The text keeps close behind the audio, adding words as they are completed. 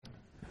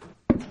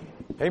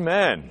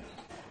Amen.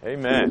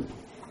 Amen.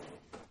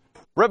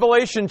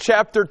 Revelation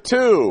chapter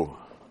 2.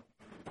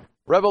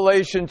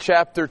 Revelation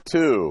chapter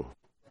 2.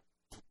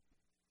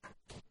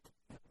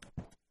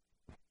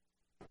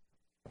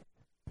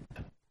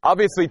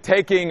 Obviously,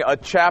 taking a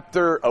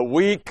chapter a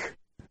week,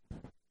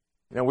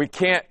 we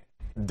can't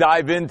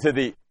dive into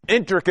the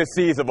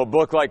intricacies of a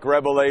book like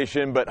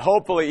Revelation, but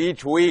hopefully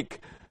each week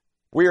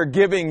we are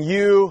giving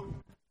you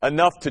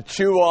enough to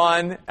chew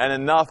on and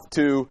enough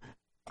to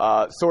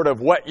sort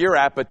of whet your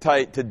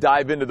appetite to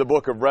dive into the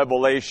book of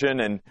Revelation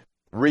and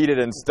read it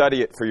and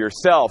study it for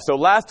yourself. So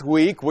last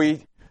week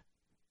we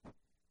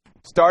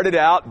started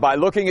out by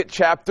looking at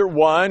chapter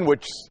 1,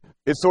 which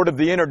is sort of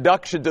the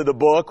introduction to the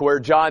book, where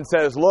John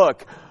says,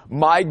 look,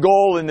 my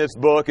goal in this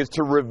book is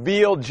to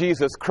reveal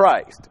Jesus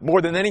Christ.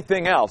 More than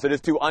anything else, it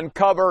is to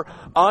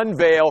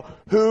unveil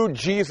who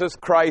Jesus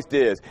Christ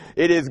is.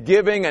 It is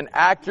giving an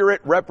accurate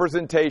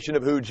representation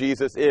of who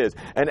Jesus is.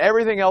 And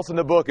everything else in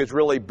the book is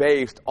really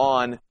based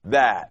on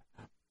that.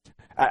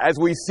 As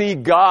we see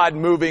God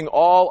moving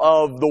all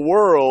of the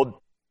world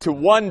to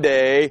one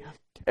day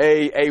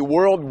a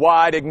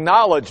worldwide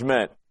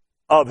acknowledgement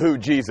of who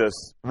Jesus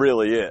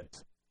really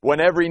is, when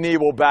every knee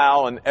will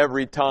bow and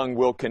every tongue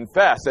will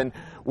confess. And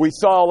we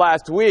saw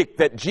last week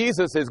that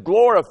Jesus is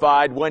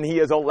glorified when he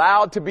is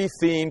allowed to be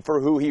seen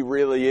for who he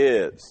really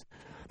is.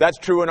 That's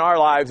true in our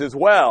lives as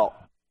well.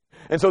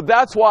 And so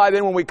that's why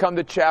then when we come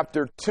to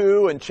chapter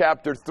 2 and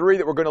chapter 3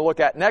 that we're going to look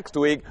at next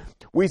week,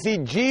 we see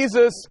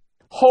Jesus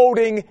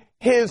holding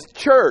his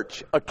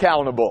church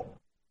accountable.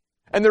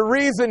 And the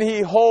reason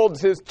he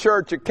holds his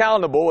church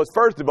accountable is,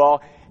 first of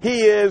all,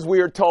 he is, we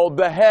are told,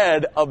 the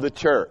head of the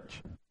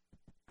church.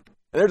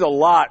 And there's a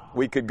lot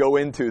we could go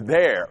into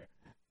there.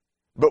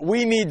 But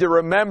we need to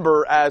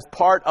remember, as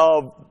part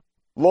of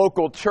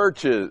local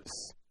churches,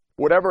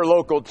 whatever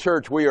local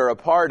church we are a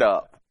part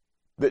of,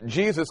 that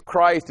Jesus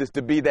Christ is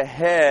to be the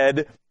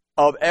head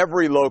of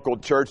every local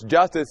church,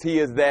 just as he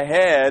is the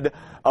head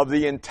of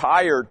the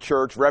entire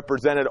church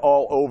represented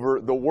all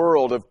over the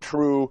world of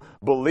true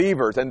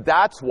believers. And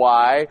that's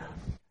why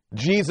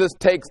Jesus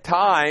takes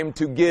time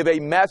to give a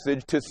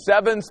message to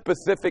 7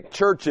 specific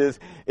churches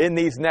in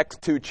these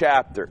next 2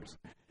 chapters.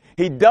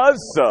 He does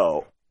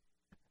so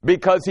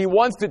because he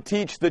wants to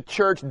teach the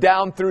church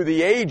down through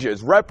the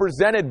ages,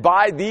 represented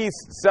by these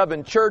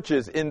 7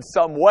 churches in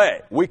some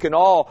way. We can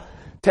all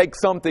take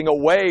something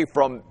away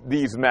from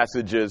these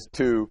messages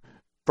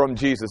from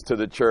Jesus to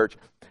the church.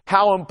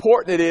 How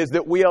important it is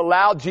that we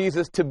allow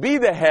Jesus to be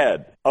the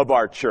head of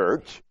our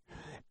church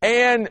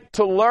and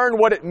to learn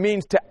what it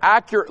means to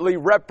accurately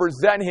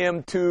represent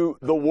him to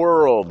the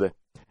world.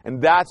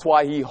 And that's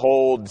why he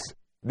holds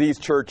these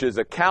churches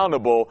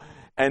accountable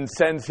and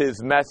sends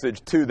his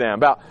message to them.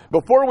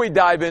 Before we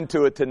dive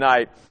into it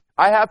tonight,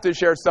 I have to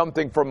share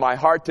something from my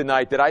heart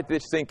tonight that I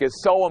just think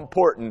is so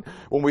important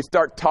when we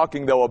start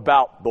talking, though,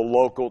 about the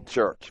local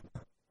church.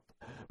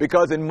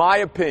 Because in my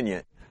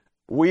opinion,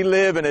 we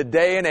live in a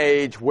day and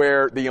age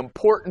where the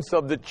importance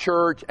of the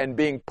church and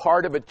being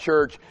part of a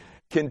church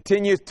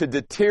continues to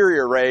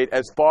deteriorate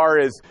as far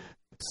as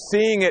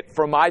seeing it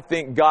from, I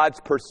think, God's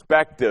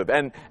perspective.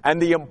 And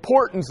the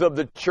importance of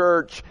the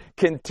church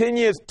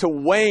continues to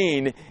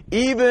wane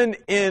even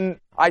in,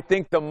 I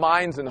think, the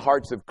minds and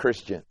hearts of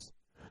Christians.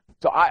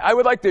 So I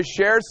would like to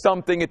share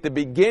something at the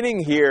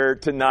beginning here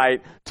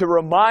tonight to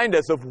remind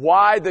us of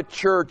why the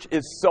church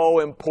is so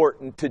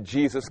important to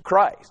Jesus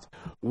Christ.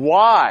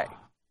 Why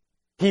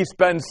he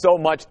spends so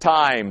much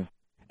time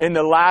in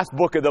the last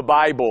book of the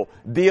Bible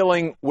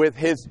dealing with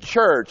his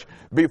church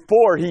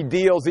before he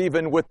deals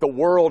even with the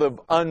world of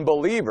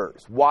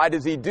unbelievers. Why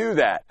does he do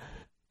that?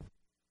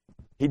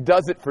 He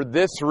does it for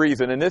this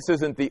reason, and this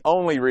isn't the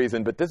only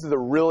reason, but this is a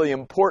really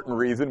important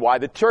reason why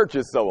the church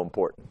is so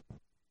important.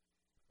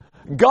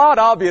 God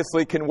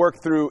obviously can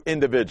work through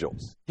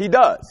individuals. He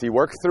does. He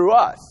works through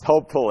us,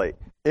 hopefully,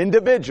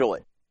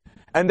 individually.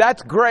 And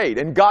that's great,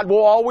 and God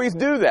will always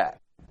do that.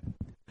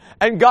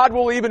 And God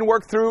will even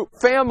work through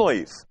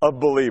families of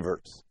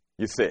believers,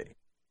 you see.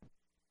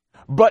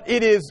 But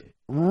it is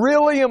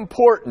really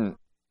important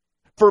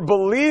for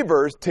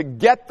believers to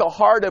get the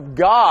heart of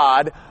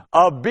God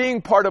of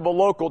being part of a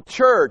local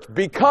church,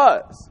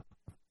 because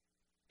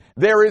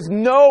there is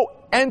no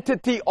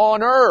entity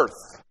on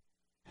earth,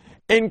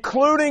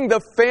 including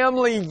the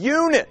family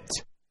unit,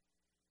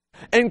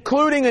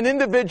 including an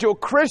individual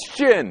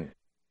Christian,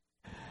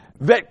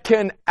 that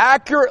can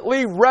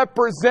accurately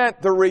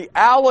represent the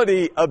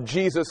reality of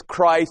Jesus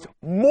Christ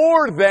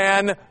more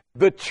than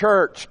the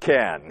church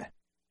can.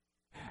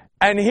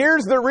 And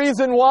here's the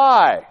reason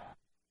why.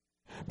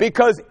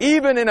 Because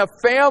even in a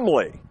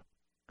family,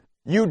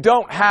 you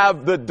don't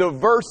have the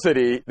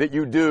diversity that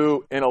you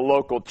do in a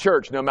local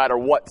church, no matter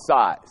what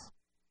size.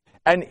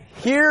 And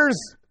here's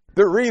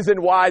the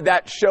reason why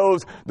that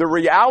shows the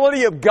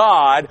reality of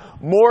God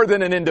more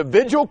than an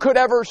individual could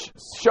ever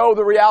show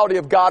the reality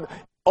of God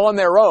on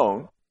their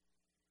own.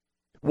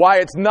 Why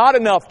it's not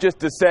enough just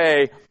to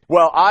say,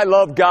 well, I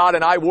love God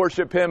and I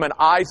worship him and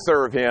I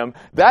serve him.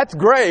 That's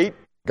great.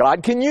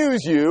 God can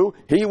use you.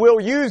 He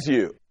will use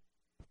you.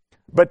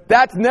 But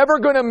that's never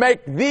going to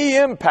make the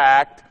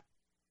impact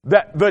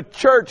that the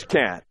church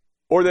can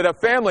or that a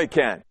family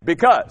can.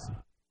 Because,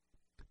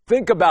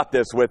 think about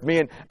this with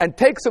me and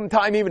take some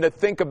time even to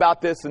think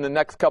about this in the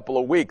next couple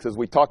of weeks as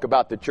we talk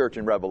about the church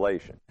in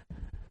Revelation.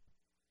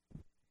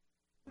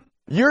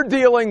 You're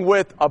dealing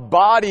with a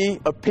body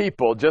of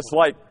people just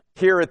like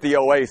here at the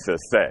Oasis,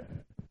 say,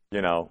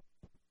 you know.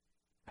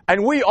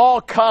 And we all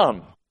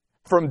come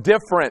from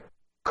different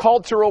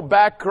cultural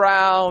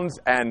backgrounds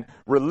and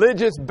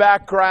religious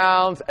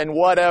backgrounds and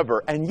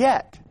whatever. And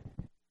yet,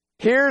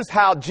 here's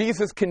how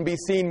Jesus can be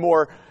seen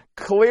more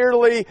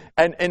clearly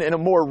and in a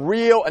more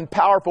real and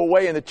powerful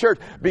way in the church.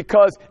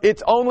 Because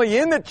it's only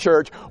in the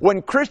church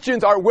when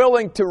Christians are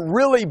willing to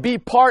really be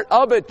part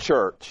of a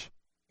church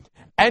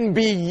and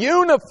be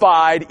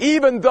unified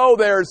even though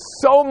there's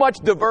so much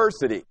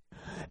diversity,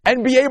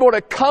 and be able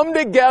to come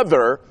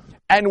together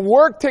and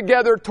work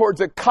together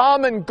towards a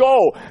common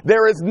goal.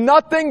 There is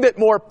nothing that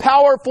more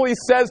powerfully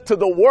says to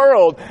the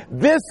world,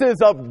 this is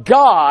of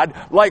God,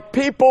 like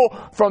people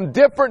from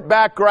different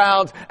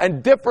backgrounds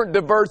and different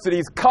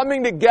diversities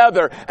coming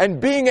together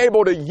and being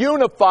able to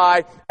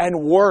unify and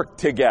work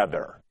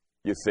together,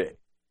 you see.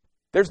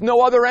 There's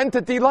no other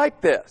entity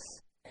like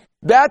this.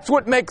 That's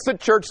what makes a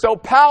church so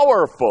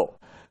powerful.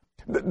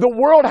 The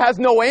world has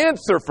no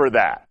answer for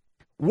that.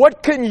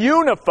 What can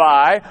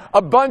unify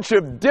a bunch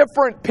of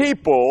different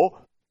people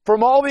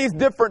from all these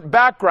different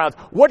backgrounds?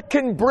 What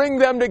can bring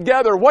them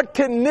together? What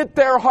can knit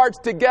their hearts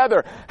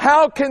together?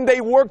 How can they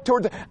work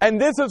towards it?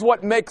 And this is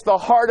what makes the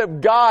heart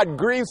of God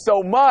grieve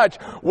so much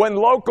when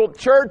local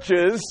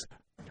churches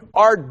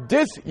are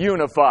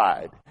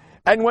disunified.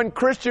 And when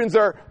Christians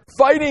are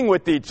fighting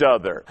with each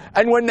other,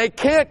 and when they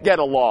can't get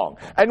along,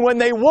 and when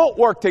they won't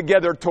work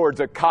together towards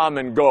a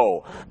common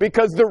goal.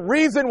 Because the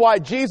reason why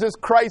Jesus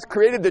Christ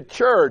created the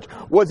church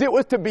was it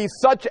was to be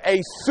such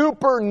a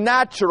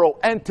supernatural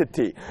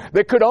entity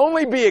that could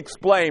only be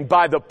explained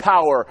by the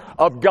power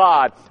of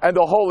God and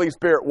the Holy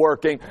Spirit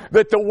working,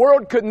 that the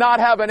world could not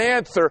have an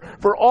answer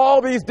for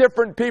all these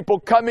different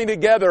people coming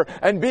together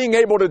and being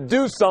able to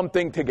do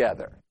something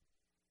together.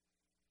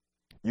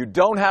 You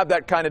don't have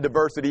that kind of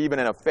diversity even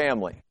in a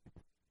family.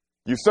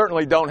 You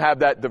certainly don't have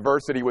that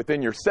diversity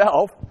within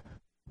yourself,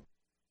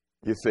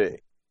 you see.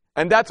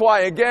 And that's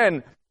why,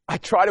 again, I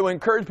try to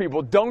encourage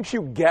people, don't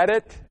you get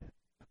it?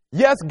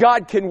 Yes,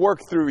 God can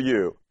work through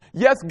you.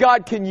 Yes,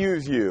 God can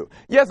use you.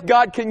 Yes,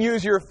 God can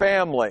use your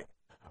family.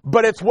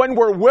 But it's when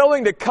we're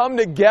willing to come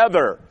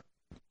together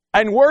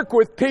and work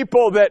with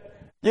people that,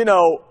 you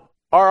know,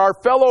 are our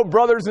fellow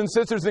brothers and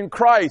sisters in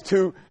Christ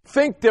who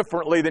think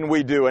differently than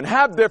we do and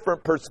have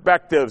different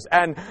perspectives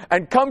and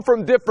come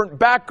from different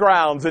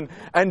backgrounds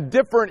and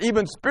different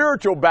even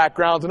spiritual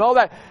backgrounds and all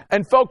that.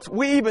 And folks,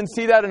 we even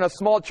see that in a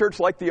small church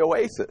like the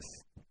Oasis.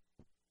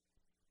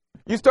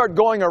 You start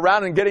going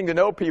around and getting to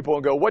know people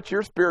and go, what's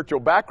your spiritual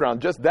background?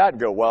 Just that,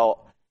 go,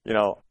 well, you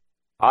know,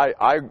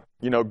 I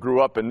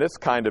grew up in this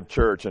kind of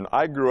church and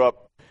I grew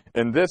up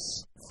in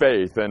this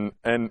faith and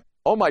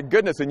oh my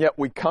goodness, and yet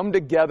we come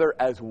together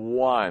as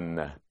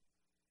one,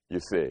 you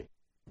see.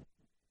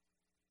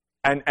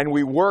 And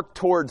we work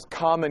towards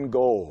common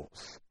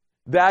goals.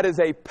 That is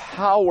a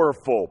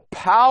powerful,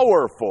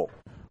 powerful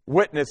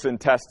witness and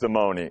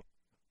testimony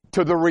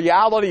to the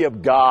reality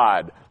of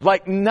God,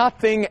 like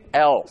nothing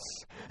else.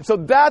 So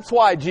that's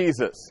why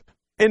Jesus,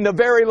 in the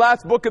very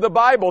last book of the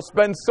Bible,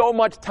 spends so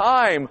much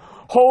time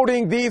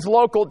holding these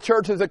local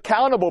churches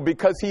accountable,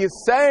 because he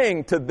is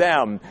saying to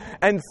them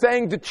and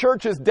saying to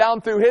churches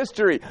down through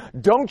history,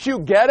 don't you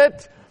get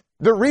it?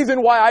 The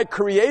reason why I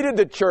created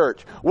the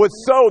church was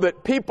so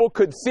that people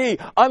could see,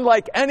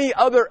 unlike any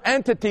other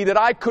entity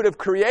that I could have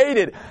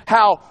created,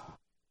 how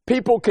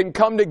people can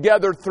come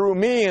together through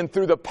me and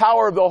through the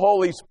power of the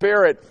Holy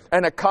Spirit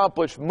and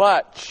accomplish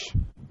much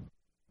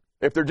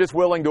if they're just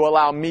willing to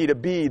allow me to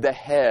be the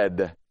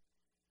head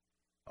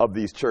of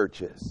these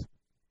churches.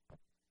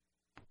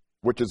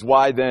 Which is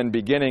why then,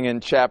 beginning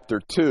in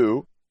chapter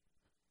 2,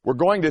 we're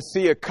going to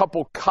see a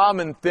couple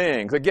common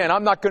things. Again,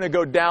 I'm not going to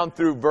go down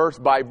through verse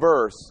by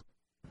verse.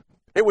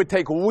 It would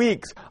take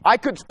weeks. I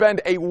could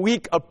spend a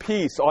week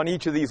apiece on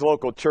each of these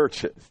local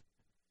churches.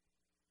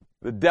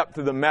 The depth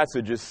of the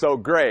message is so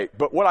great.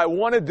 But what I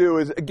want to do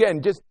is,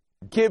 again, just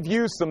give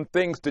you some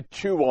things to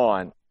chew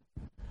on.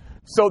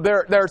 So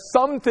there are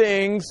some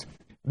things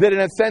that, in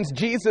a sense,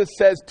 Jesus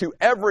says to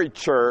every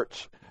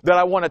church that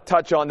I want to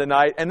touch on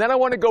tonight. And then I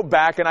want to go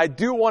back, and I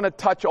do want to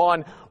touch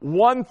on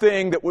one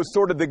thing that was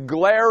sort of the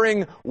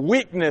glaring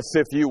weakness,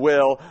 if you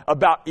will,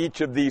 about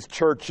each of these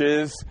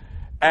churches,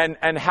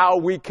 and how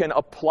we can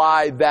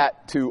apply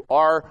that to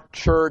our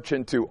church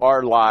and to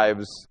our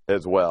lives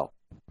as well.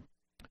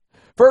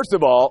 First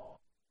of all,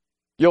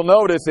 you'll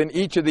notice in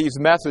each of these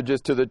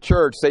messages to the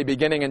church, say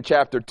beginning in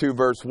chapter 2,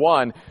 verse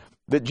 1,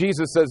 that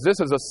Jesus says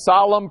this is a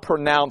solemn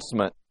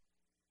pronouncement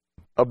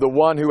of the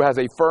one who has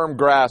a firm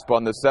grasp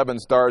on the 7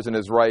 stars in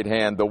his right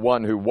hand, the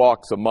one who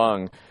walks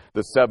among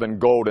the 7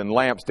 golden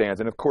lampstands.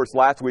 And of course,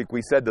 last week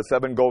we said the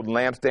 7 golden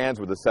lampstands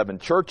were the 7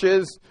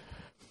 churches.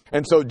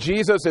 And so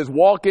Jesus is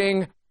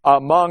walking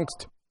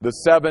amongst the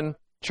 7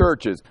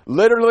 churches.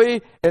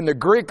 Literally, in the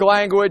Greek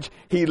language,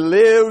 he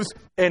lives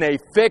in a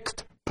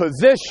fixed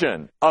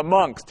position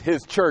amongst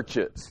his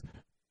churches.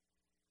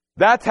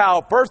 That's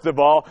how, first of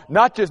all,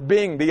 not just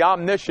being the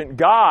omniscient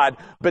God,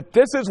 but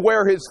this is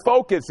where his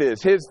focus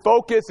is. His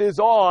focus is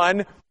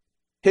on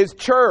his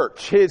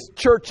church, his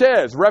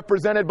churches,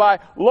 represented by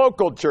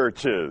local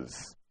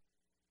churches.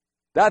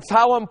 That's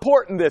how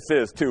important this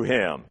is to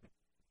him.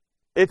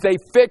 It's a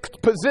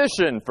fixed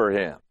position for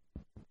him.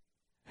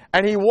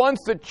 And he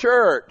wants the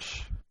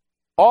church,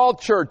 all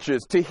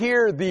churches, to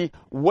hear the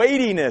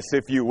weightiness,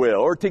 if you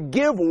will, or to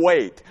give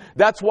weight.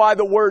 That's why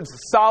the words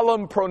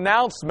solemn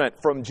pronouncement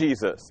from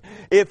Jesus.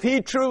 If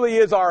he truly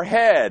is our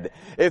head,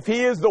 if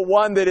he is the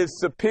one that is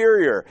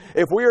superior,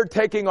 if we are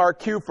taking our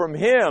cue from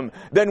him,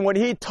 then when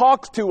he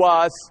talks to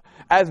us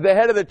as the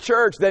head of the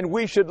church, then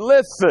we should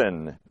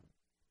listen.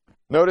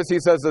 Notice he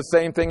says the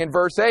same thing in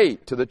verse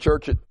 8 to the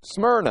church at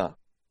Smyrna.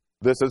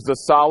 This is the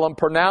solemn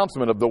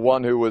pronouncement of the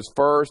one who was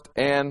first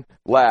and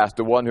last,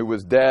 the one who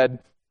was dead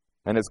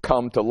and has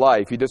come to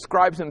life. He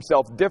describes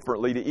himself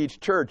differently to each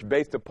church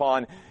based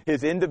upon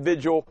his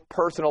individual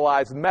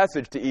personalized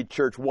message to each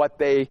church, what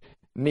they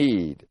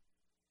need.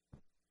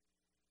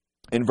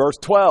 In verse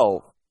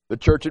 12, the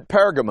church at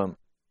Pergamum,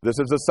 this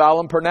is the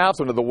solemn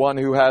pronouncement of the one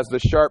who has the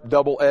sharp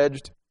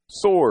double-edged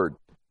sword.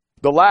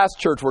 The last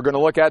church we're going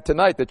to look at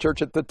tonight, the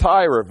church at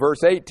Thyatira,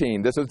 verse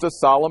 18, this is the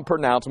solemn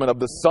pronouncement of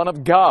the Son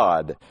of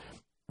God,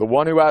 the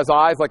one who has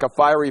eyes like a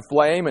fiery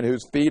flame and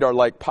whose feet are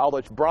like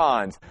polished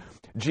bronze.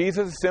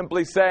 Jesus is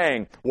simply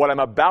saying, what I'm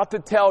about to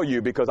tell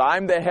you, because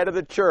I'm the head of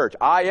the church,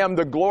 I am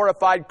the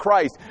glorified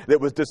Christ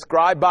that was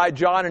described by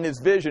John in his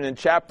vision in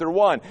chapter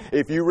 1.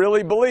 If you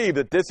really believe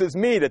that this is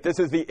me, that this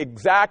is the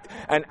exact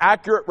and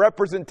accurate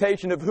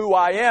representation of who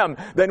I am,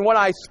 then when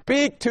I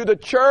speak to the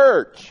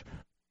church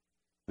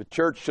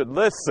should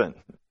listen,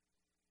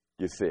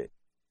 you see.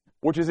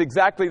 Which is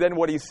exactly then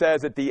what he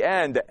says at the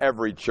end to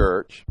every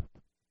church.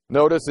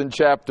 Notice in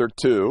chapter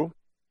 2,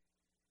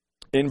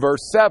 in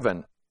verse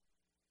 7,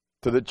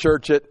 to the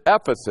church at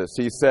Ephesus,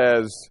 he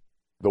says,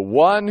 the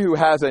one who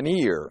has an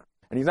ear,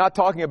 and he's not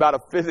talking about a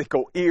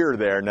physical ear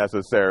there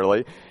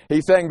necessarily.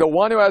 He's saying the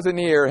one who has an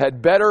ear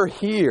had better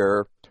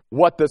hear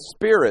what the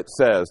Spirit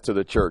says to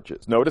the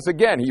churches. Notice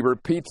again, he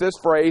repeats this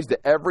phrase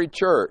to every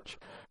church.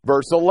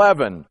 Verse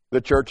 11,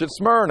 the church at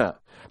Smyrna.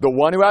 The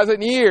one who has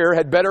an ear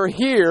had better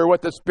hear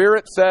what the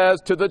Spirit says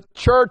to the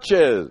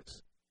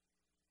churches.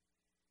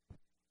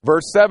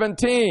 Verse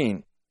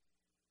 17,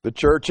 the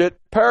church at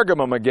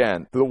Pergamum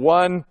again. The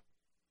one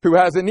who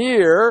has an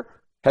ear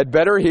had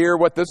better hear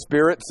what the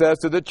Spirit says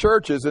to the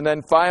churches. And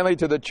then finally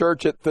to the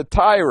church at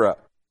Thyatira.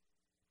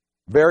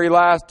 Very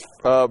last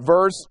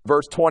verse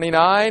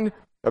 29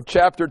 of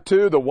chapter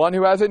 2, the one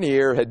who has an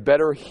ear had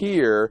better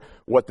hear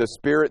what the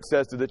Spirit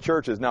says to the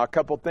churches. Now, a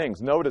couple things.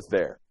 Notice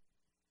there.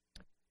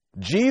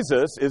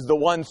 Jesus is the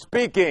one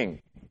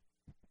speaking.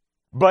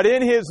 But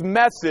in his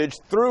message,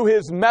 through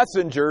his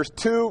messengers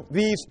to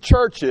these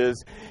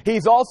churches,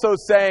 he's also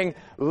saying,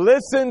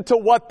 listen to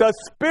what the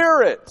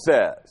Spirit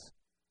says.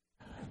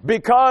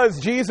 Because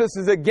Jesus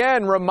is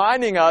again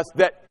reminding us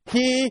that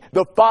he,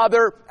 the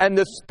Father, and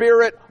the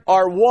Spirit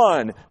are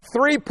one.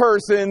 Three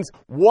persons,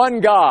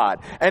 one God.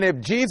 And if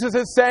Jesus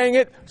is saying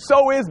it,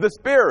 so is the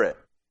Spirit.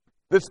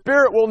 The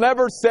Spirit will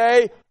never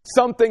say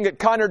something that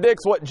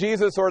contradicts what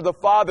Jesus or the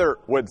Father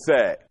would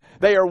say.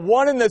 They are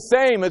one and the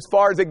same as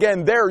far as,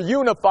 again, their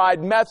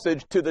unified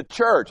message to the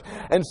church.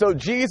 And so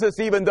Jesus,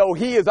 even though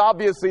he is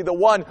obviously the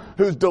one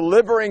who's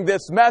delivering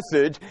this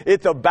message,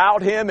 it's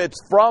about him, it's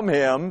from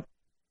him,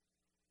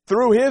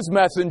 through his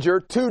messenger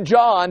to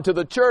John, to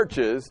the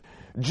churches,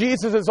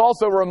 Jesus is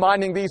also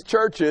reminding these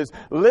churches,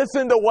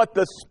 listen to what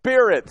the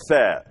Spirit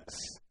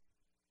says.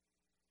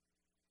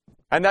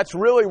 And that's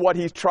really what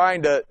he's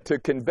trying to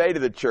convey to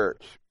the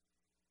church.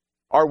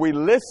 Are we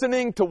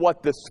listening to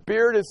what the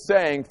Spirit is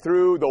saying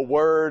through the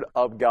Word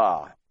of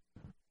God?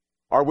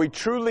 Are we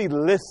truly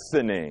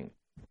listening?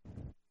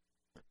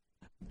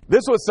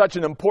 This was such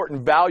an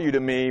important value to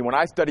me when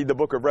I studied the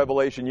book of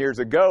Revelation years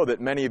ago that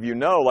many of you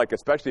know, like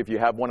especially if you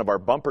have one of our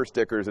bumper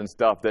stickers and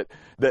stuff, that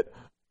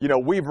you know,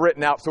 we've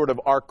written out sort of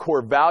our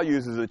core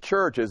values as a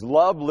church is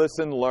love,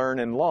 listen, learn,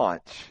 and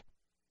launch.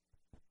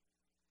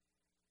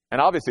 And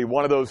obviously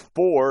one of those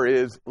four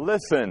is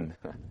listen.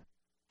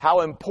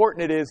 How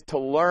important it is to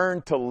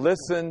learn to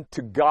listen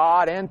to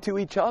God and to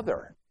each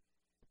other.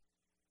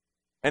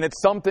 And it's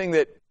something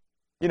that,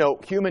 you know,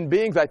 human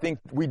beings, I think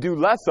we do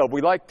less of. We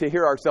like to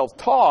hear ourselves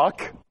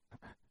talk,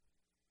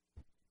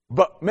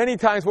 but many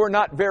times we're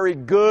not very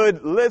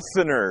good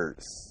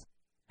listeners.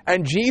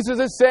 And Jesus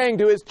is saying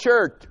to his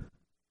church,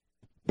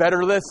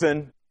 better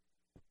listen.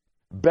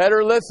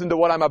 Better listen to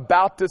what I'm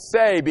about to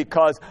say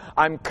because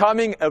I'm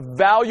coming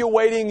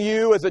evaluating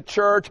you as a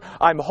church.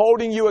 I'm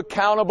holding you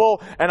accountable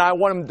and I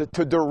want them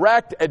to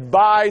direct,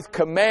 advise,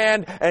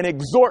 command, and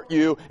exhort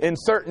you in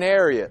certain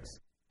areas.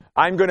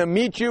 I'm going to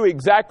meet you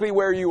exactly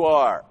where you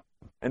are.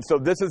 And so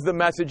this is the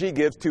message he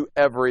gives to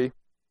every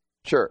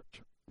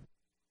church.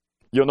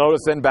 You'll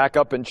notice then back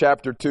up in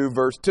chapter 2,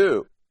 verse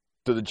 2,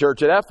 to the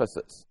church at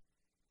Ephesus.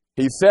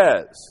 He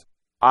says,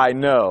 I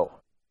know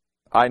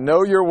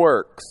your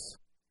works.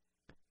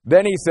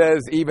 Then he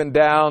says, even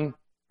down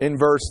in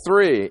verse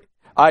 3,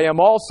 I am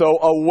also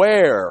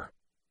aware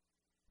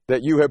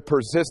that you have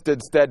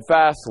persisted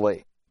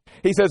steadfastly.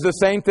 He says the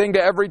same thing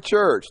to every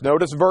church.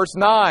 Notice verse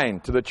 9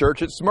 to the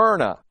church at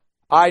Smyrna.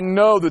 I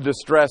know the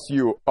distress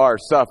you are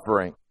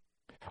suffering.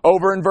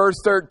 Over in verse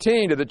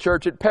 13 to the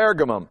church at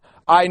Pergamum.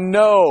 I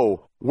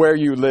know where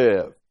you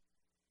live.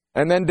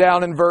 And then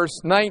down in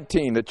verse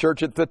 19, the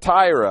church at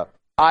Thyatira.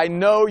 I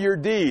know your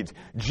deeds.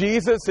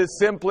 Jesus is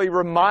simply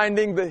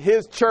reminding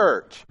his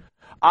church,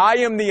 I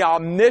am the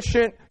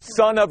omniscient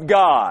Son of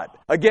God.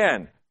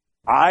 Again,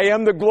 I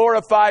am the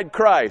glorified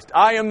Christ.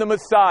 I am the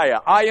Messiah.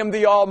 I am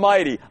the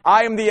Almighty.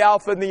 I am the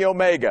Alpha and the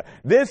Omega.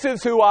 This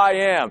is who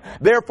I am.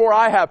 Therefore,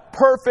 I have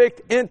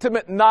perfect,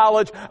 intimate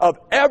knowledge of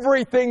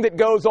everything that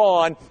goes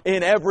on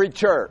in every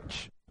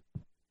church.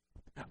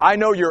 I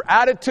know your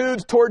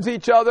attitudes towards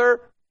each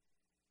other.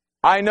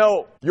 I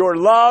know your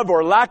love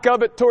or lack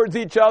of it towards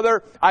each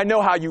other. I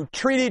know how you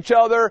treat each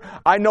other.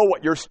 I know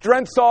what your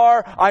strengths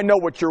are. I know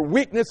what your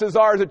weaknesses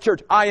are as a church.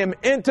 I am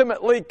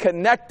intimately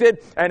connected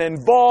and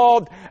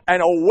involved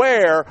and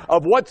aware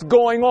of what's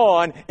going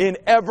on in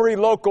every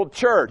local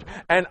church.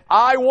 And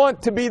I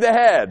want to be the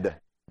head.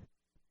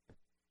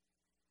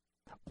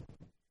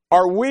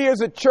 Are we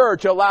as a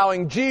church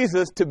allowing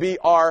Jesus to be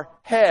our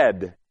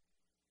head?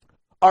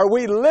 Are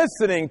we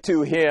listening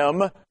to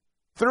Him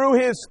through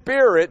His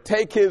Spirit,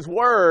 take His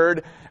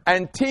Word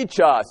and teach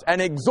us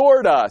and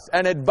exhort us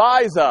and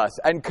advise us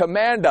and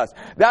command us?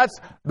 That's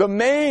the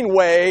main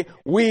way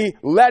we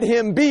let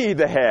Him be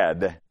the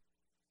head,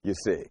 you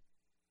see,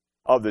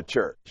 of the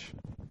church.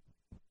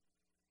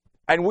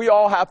 And we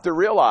all have to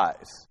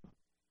realize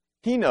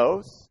He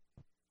knows.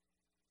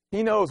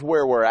 He knows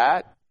where we're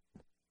at.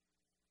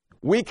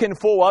 We can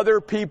fool other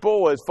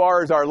people as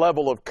far as our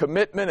level of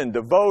commitment and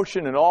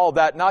devotion and all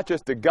that, not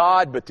just to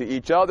God, but to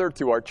each other,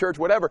 to our church,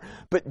 whatever.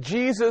 But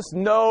Jesus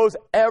knows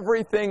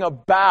everything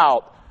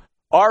about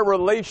our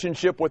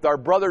relationship with our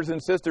brothers and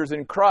sisters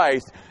in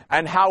Christ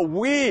and how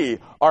we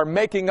are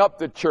making up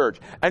the church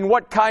and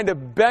what kind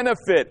of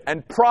benefit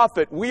and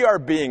profit we are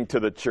being to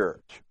the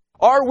church.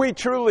 Are we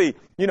truly,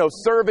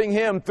 serving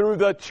Him through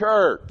the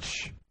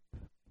church?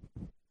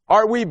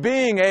 Are we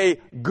being a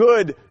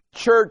good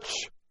church,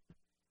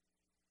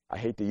 I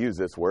hate to use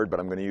this word,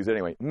 but I'm going to use it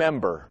anyway,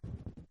 member?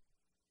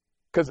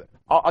 Because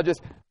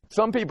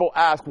some people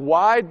ask,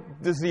 why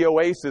does the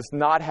Oasis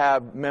not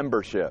have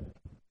membership?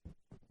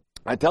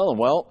 I tell them,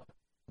 well,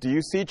 do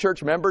you see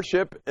church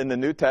membership in the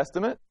New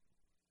Testament?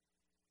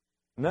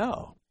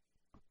 No.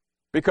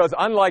 Because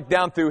unlike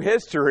down through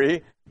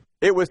history,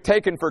 it was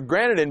taken for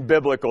granted in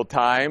biblical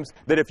times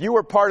that if you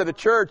were part of the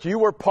church, you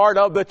were part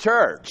of the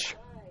church.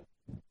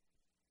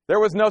 There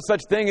was no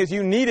such thing as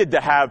you needed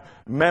to have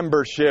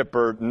membership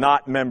or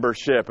not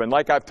membership. And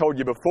like I've told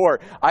you before,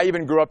 I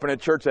even grew up in a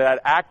church that had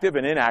active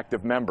and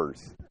inactive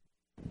members.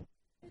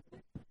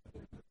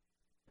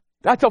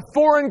 That's a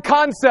foreign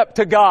concept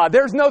to God.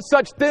 There's no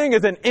such thing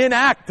as an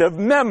inactive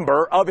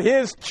member of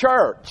His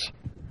church.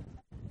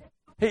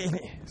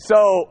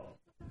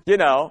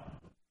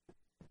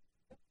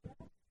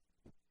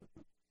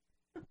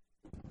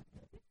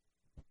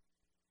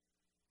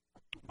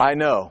 I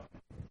know.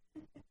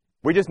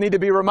 We just need to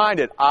be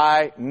reminded,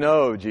 I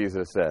know,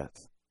 Jesus says.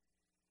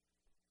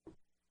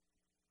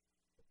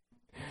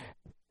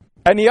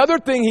 And the other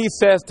thing He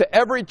says to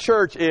every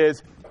church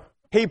is,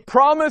 He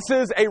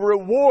promises a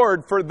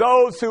reward for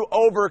those who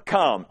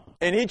overcome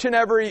in each and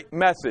every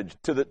message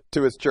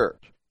to His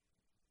church.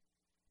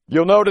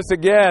 You'll notice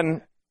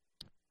again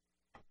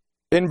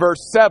in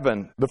verse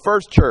 7, the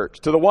first church,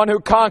 to the one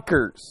who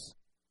conquers,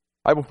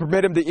 I will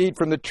permit him to eat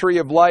from the tree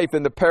of life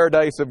in the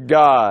paradise of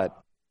God.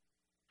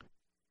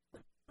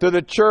 To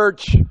the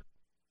church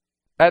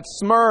at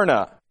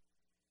Smyrna,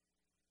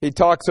 he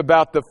talks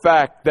about the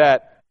fact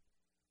that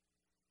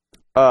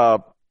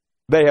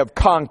they have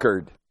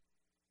conquered.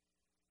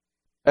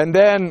 And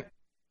then,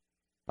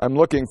 I'm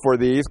looking for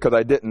these because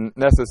I didn't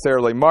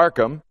necessarily mark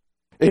them.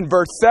 In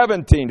verse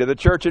 17, to the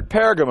church at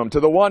Pergamum, to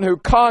the one who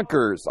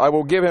conquers, I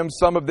will give him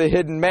some of the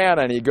hidden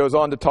manna. And he goes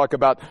on to talk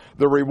about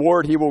the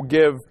reward He will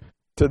give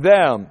to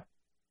them.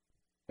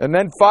 And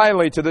then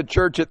finally, to the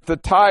church at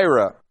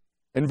Thyatira,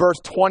 in verse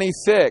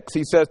 26,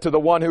 he says, to the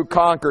one who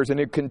conquers and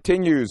who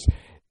continues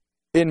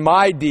in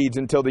my deeds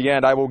until the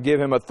end, I will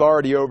give him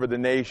authority over the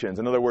nations.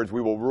 In other words,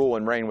 we will rule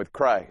and reign with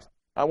Christ.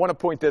 I want to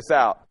point this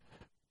out.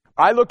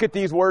 I look at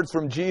these words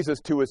from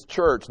Jesus to His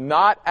church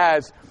not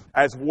as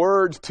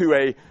words to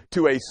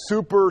a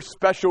super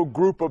special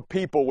group of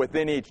people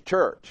within each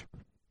church.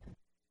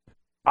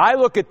 I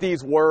look at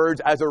these words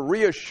as a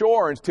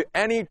reassurance to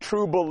any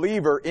true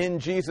believer in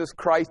Jesus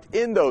Christ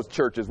in those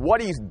churches.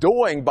 What He's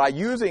doing by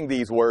using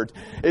these words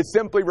is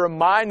simply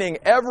reminding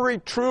every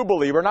true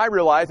believer, and I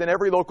realize in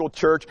every local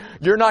church,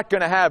 you're not going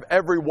to have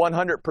every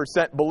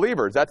 100%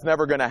 believers. That's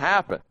never going to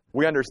happen.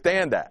 We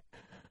understand that.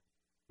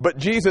 But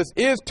Jesus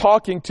is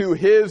talking to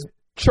His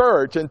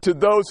church and to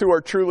those who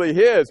are truly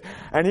His.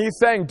 And He's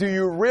saying, do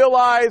you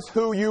realize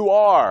who you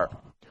are?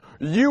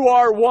 You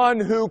are one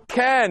who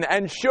can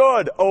and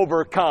should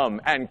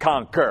overcome and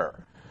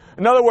conquer.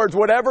 In other words,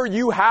 whatever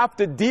you have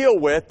to deal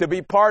with to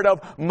be part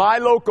of my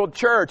local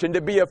church and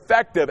to be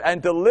effective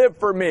and to live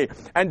for me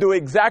and to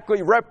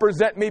exactly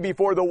represent me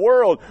before the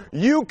world,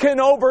 you can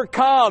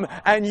overcome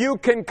and you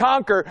can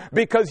conquer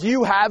because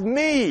you have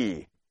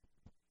me.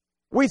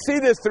 We see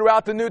this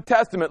throughout the New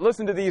Testament.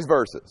 Listen to these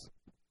verses.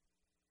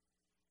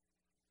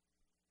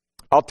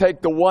 I'll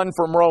take the one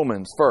from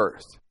Romans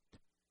first.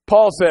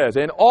 Paul says,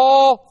 in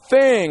all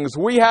things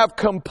we have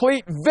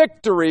complete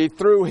victory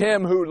through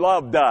Him who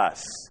loved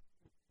us.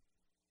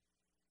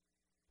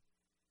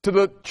 To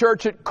the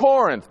church at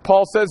Corinth,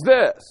 Paul says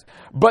this,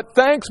 but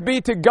thanks be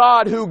to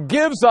God who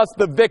gives us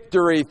the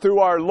victory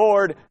through our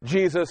Lord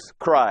Jesus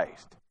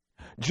Christ.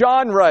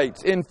 John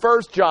writes in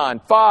 1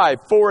 John 5,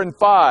 4 and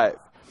 5,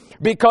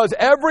 because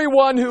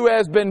everyone who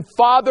has been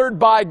fathered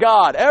by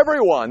God,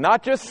 everyone,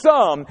 not just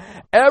some,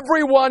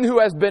 everyone who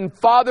has been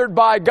fathered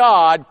by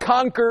God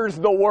conquers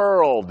the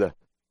world.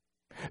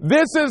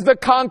 This is the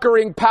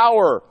conquering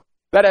power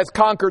that has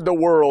conquered the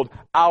world,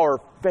 our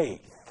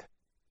faith.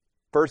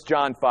 1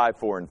 John 5,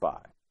 4 and 5.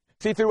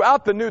 See,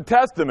 throughout the New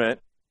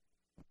Testament,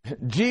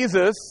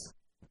 Jesus,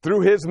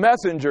 through His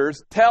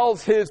messengers,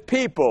 tells His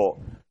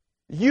people,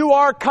 you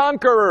are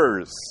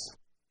conquerors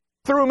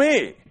through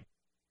me.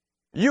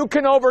 You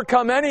can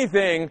overcome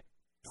anything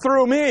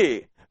through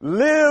me.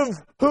 Live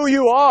who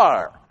you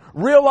are.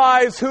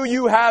 Realize who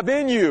you have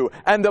in you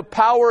and the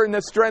power and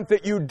the strength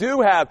that you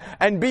do have,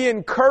 and be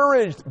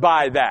encouraged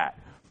by that.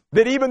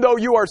 That even though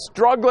you are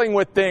struggling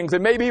with things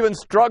and maybe even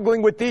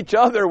struggling with each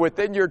other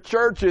within your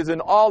churches and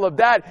all of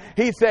that,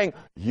 He's saying,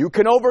 you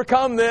can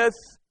overcome this.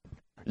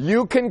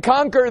 You can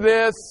conquer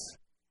this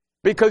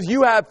because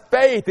you have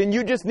faith and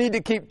you just need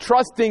to keep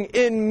trusting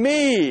in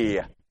me.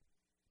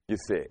 You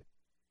see.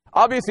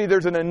 Obviously,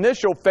 there's an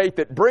initial faith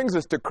that brings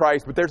us to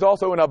Christ, but there's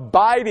also an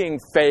abiding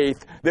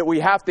faith that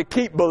we have to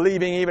keep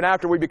believing even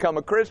after we become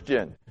a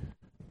Christian.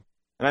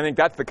 And I think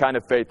that's the kind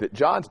of faith that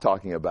John's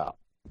talking about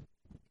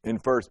in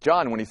 1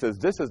 John when he says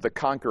this is the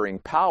conquering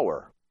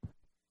power.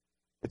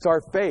 It's our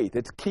faith.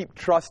 It's keep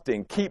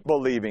trusting, keep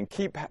believing,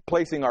 keep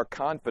placing our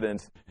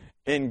confidence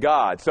in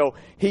God. So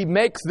he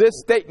makes this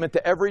statement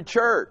to every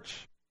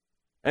church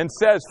and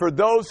says, for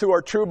those who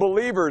are true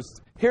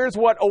believers, here's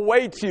what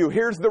awaits you.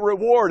 Here's the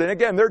reward. And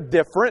again, they're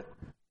different.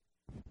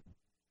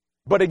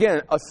 But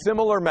again, a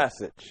similar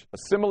message. A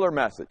similar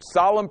message.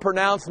 Solemn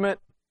pronouncement.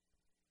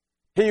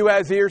 He who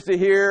has ears to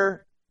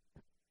hear,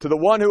 to the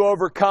one who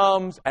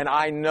overcomes, and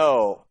I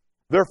know.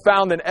 They're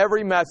found in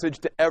every message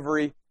to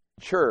every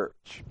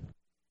church.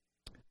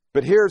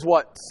 But here's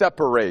what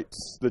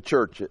separates the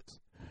churches.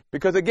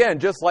 Because again,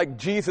 just like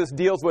Jesus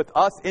deals with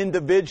us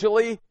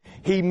individually,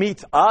 He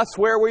meets us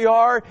where we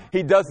are,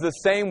 He does the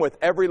same with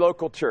every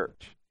local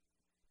church.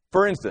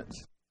 For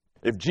instance,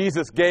 if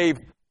Jesus gave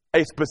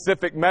a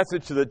specific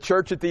message to the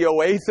church at the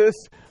Oasis,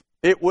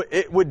 it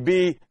would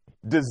be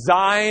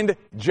designed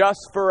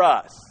just for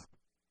us.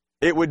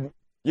 It would,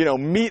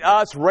 meet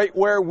us right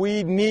where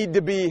we need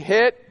to be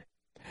hit.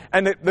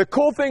 And the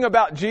cool thing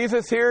about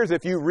Jesus here is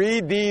if you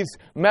read these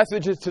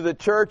messages to the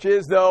church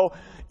is though,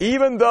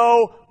 even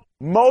though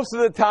most of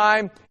the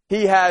time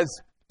He has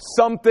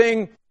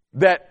something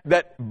that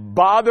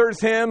bothers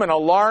Him and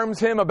alarms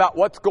Him about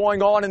what's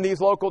going on in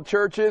these local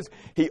churches,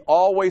 He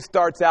always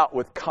starts out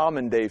with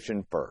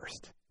commendation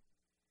first.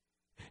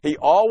 He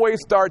always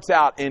starts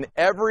out in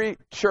every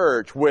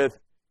church with,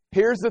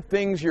 here's the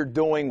things you're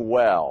doing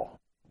well.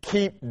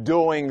 Keep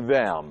doing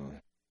them.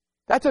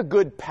 That's a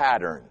good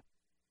pattern.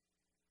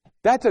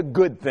 That's a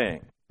good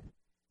thing.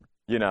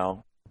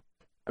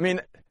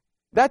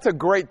 That's a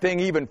great thing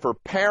even for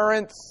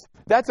parents.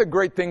 That's a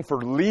great thing for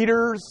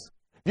leaders.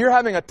 If you're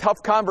having a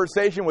tough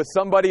conversation with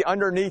somebody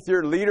underneath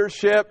your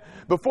leadership,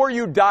 before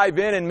you dive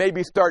in and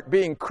maybe start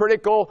being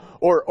critical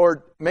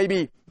or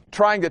maybe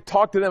trying to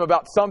talk to them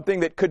about something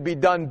that could be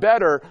done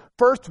better,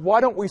 first,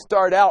 why don't we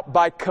start out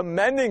by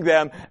commending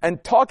them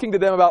and talking to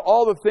them about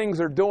all the things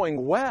they're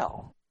doing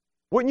well?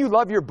 Wouldn't you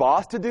love your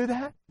boss to do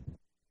that?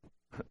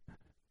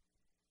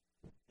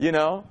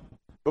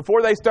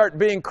 Before they start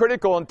being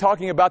critical and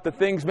talking about the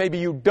things maybe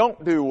you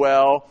don't do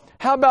well,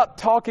 how about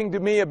talking to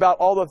me about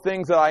all the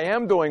things that I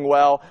am doing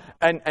well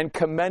and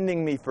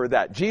commending me for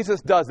that?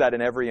 Jesus does that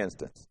in every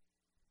instance.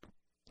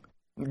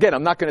 Again,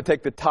 I'm not going to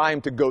take the time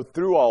to go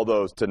through all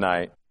those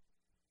tonight,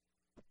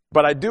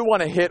 but I do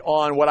want to hit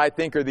on what I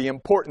think are the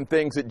important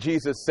things that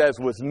Jesus says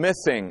was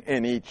missing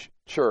in each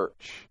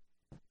church.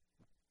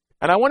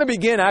 And I want to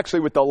begin actually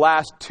with the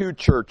last two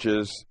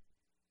churches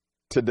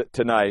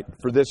tonight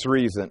for this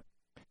reason.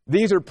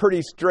 These are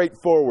pretty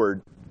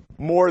straightforward,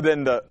 more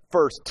than the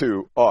first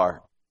two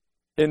are.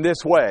 In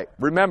this way,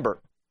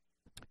 remember,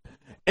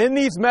 in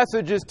these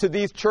messages to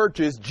these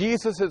churches,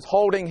 Jesus is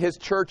holding His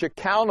church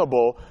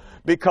accountable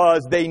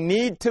because they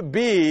need to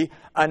be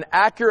an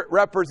accurate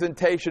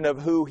representation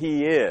of who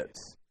He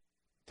is.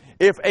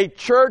 If a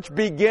church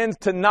begins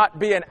to not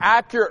be an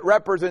accurate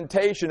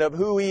representation of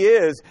who He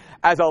is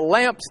as a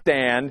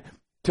lampstand,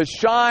 to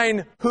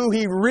shine who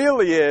He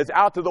really is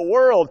out to the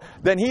world,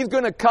 then He's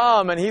going to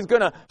come and He's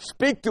going to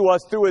speak to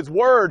us through His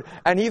Word,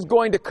 and He's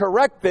going to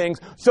correct things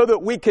so that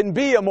we can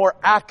be a more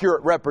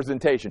accurate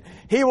representation.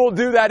 He will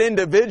do that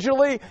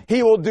individually.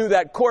 He will do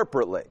that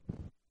corporately.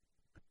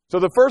 So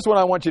the first one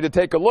I want you to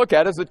take a look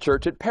at is the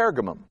church at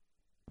Pergamum.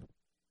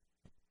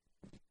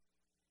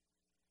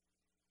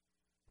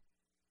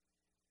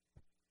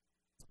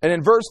 And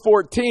in verse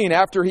 14,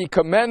 after he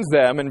commends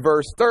them, in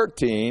verse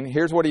 13,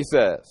 here's what he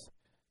says.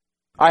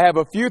 I have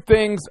a few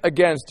things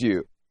against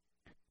you,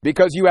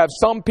 because you have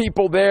some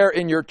people there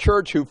in your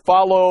church who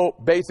follow,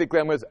 basically,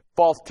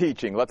 false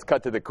teaching. Let's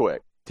cut to the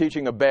quick.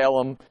 Teaching of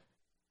Balaam,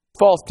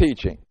 false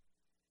teaching.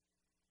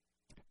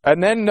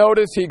 And then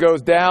notice he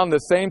goes down, the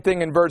same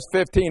thing in verse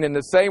 15. In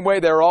the same way,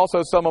 there are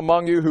also some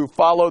among you who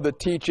follow the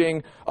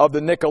teaching of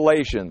the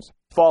Nicolaitans,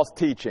 false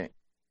teaching.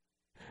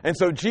 And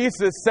so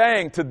Jesus is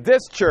saying to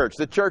this church,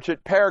 the church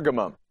at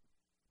Pergamum,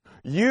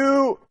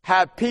 you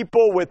have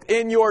people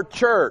within your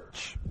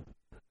church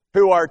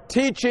who are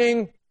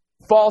teaching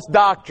false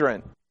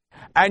doctrine.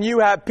 And you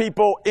have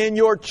people in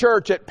your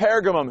church at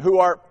Pergamum who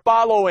are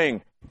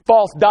following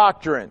false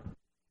doctrine.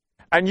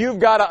 And you've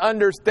got to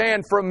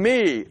understand from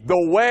me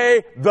the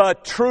way, the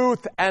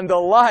truth, and the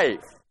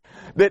life,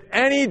 that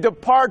any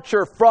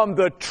departure from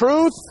the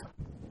truth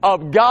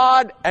of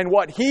God and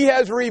what He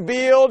has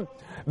revealed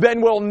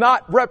then will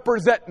not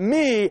represent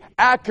me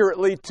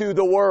accurately to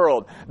the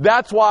world.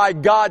 That's why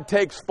God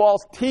takes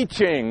false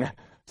teaching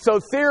so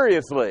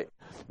seriously.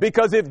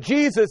 Because if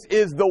Jesus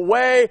is the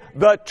way,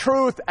 the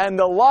truth, and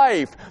the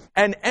life,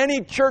 and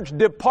any church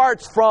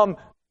departs from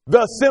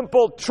the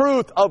simple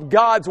truth of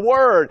God's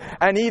Word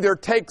and either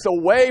takes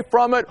away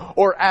from it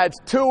or adds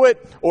to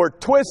it or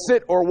twists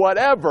it or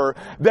whatever,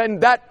 then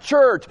that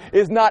church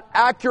is not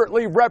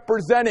accurately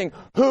representing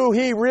who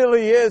He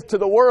really is to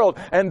the world,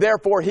 and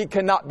therefore He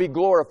cannot be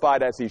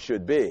glorified as He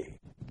should be.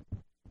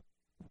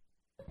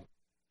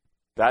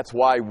 That's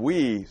why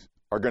we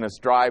are going to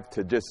strive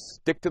to just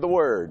stick to the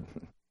Word.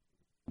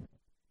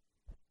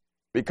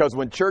 Because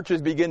when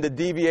churches begin to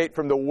deviate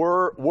from the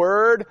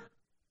Word,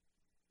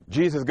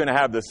 Jesus is going to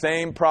have the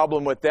same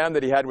problem with them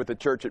that He had with the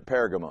church at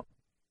Pergamum.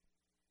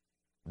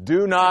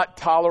 Do not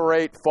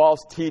tolerate false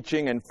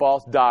teaching and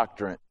false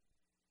doctrine.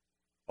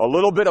 A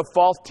little bit of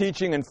false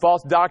teaching and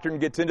false doctrine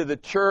gets into the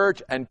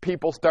church, and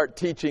people start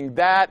teaching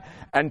that,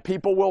 and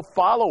people will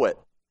follow it.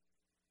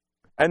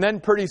 And then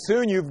pretty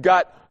soon you've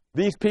got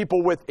these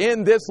people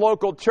within this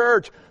local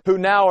church who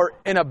now are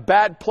in a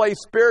bad place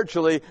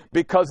spiritually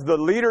because the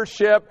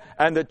leadership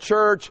and the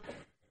church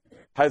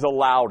has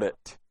allowed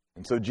it.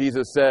 And so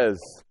Jesus says,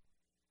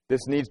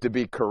 this needs to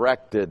be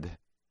corrected.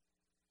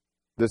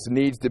 This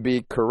needs to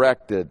be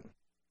corrected.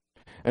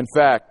 In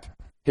fact,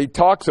 he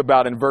talks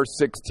about in verse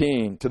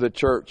 16 to the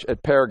church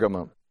at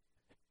Pergamum,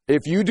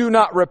 if you do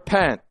not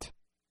repent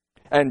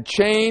and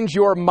change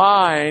your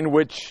mind,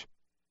 which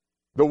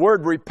the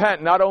word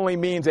repent not only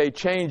means a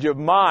change of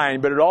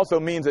mind, but it also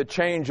means a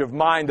change of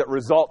mind that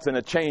results in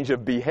a change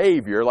of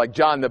behavior. Like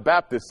John the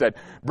Baptist said,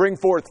 bring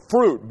forth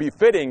fruit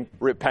befitting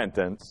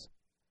repentance.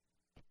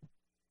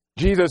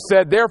 Jesus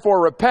said,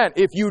 therefore repent.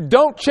 If you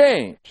don't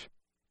change,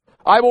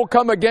 I will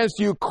come against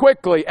you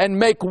quickly and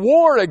make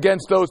war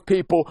against those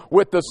people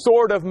with the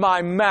sword of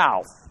my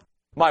mouth,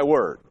 my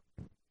word.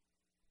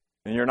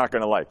 And you're not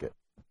going to like it.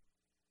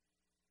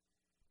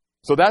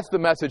 So that's the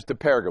message to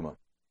Pergamum.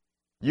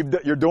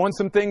 You're doing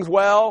some things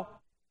well,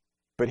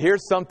 but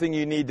here's something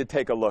you need to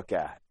take a look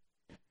at.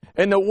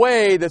 In a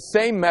way, the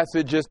same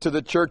message is to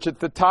the church at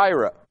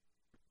Thyatira.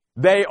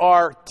 They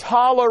are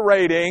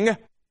tolerating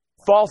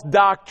false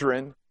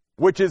doctrine,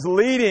 which is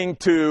leading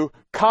to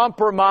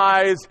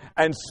compromise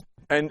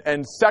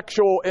and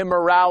sexual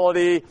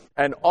immorality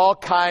and all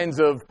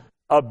kinds of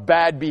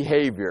bad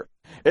behavior.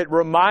 It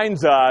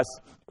reminds us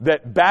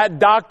that bad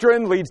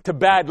doctrine leads to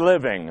bad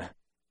living.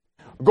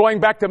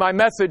 Going back to my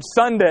message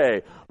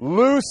Sunday,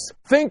 loose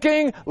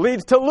thinking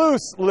leads to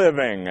loose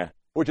living,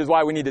 which is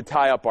why we need to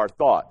tie up our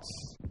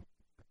thoughts.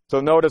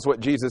 So notice what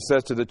Jesus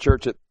says to the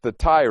church at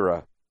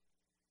Thyatira.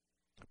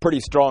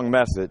 Pretty strong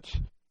message.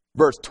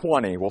 Verse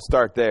 20, we'll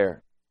start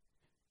there.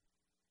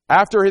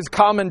 After his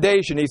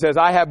commendation, he says,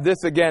 I have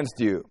this against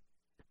you.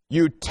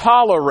 You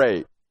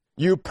tolerate,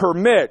 you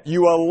permit,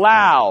 you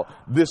allow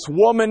this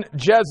woman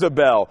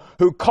Jezebel,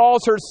 who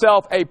calls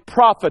herself a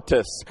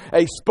prophetess,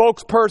 a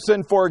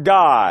spokesperson for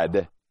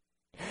God.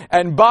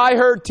 And by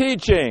her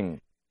teaching,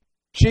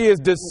 she is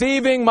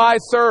deceiving my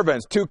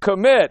servants to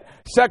commit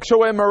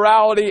sexual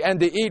immorality and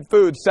to eat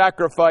food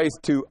sacrificed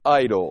to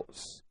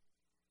idols.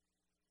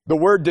 The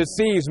word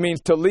deceives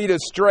means to lead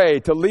astray,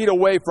 to lead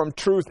away from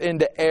truth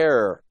into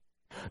error.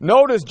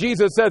 Notice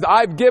Jesus says,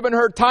 I've given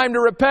her time to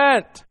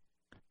repent,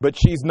 but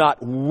she's not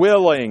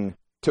willing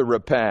to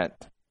repent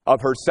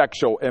of her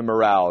sexual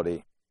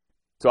immorality.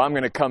 So I'm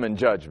going to come in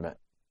judgment.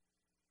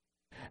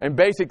 And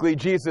basically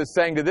Jesus is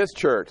saying to this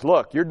church,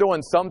 look, you're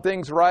doing some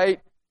things right,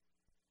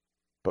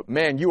 but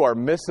man, you are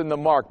missing the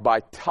mark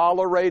by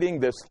tolerating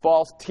this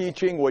false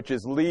teaching which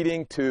is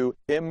leading to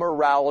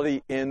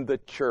immorality in the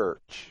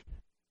church.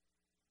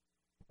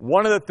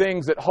 one of the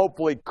things that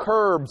hopefully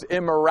curbs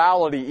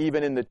immorality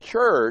even in the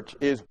church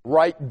is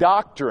right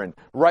doctrine,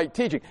 right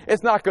teaching.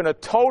 It's not going to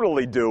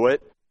totally do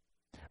it,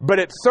 but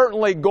it's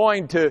certainly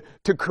going to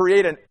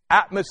create an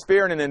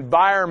atmosphere and an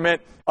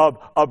environment of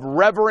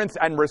reverence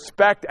and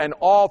respect and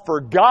awe for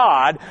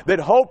God that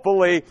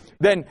hopefully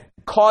then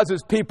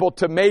causes people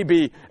to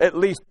maybe at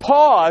least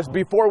pause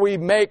before we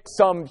make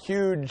some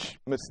huge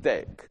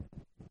mistake.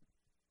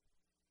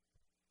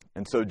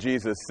 And so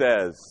Jesus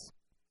says,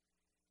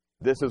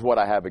 this is what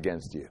I have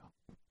against you.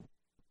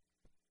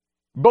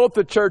 Both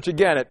the church,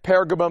 again, at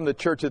Pergamum, the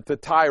church at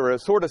Thyatira,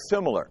 is sort of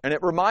similar. And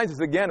it reminds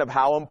us again of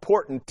how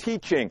important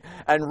teaching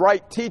and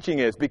right teaching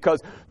is, because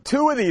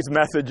two of these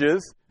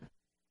messages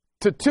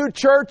to two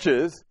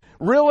churches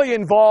really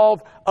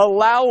involve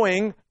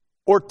allowing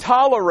or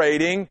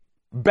tolerating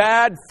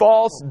bad,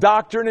 false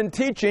doctrine and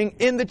teaching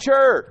in the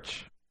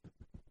church.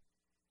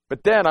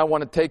 But then I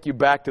want to take you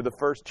back to the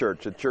first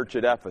church, the church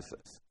at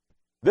Ephesus.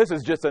 This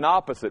is just an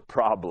opposite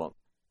problem.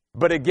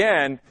 But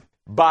again,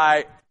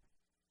 by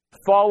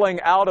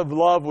falling out of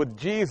love with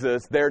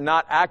Jesus, they're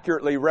not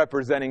accurately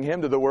representing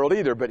Him to the world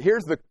either. But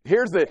here's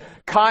the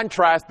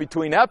contrast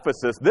between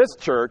Ephesus, this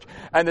church,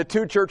 and the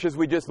two churches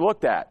we just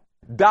looked at.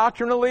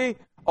 Doctrinally,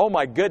 oh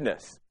my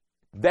goodness,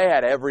 they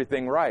had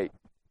everything right.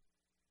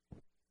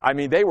 I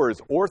mean, they were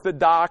as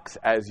orthodox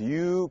as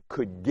you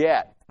could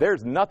get.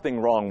 There's nothing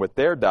wrong with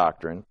their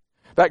doctrine.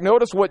 In fact,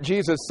 notice what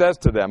Jesus says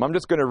to them. I'm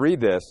just going to read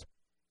this.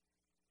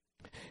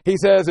 He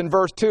says in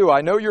verse 2,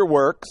 I know your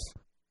works,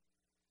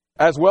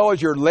 as well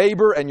as your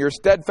labor and your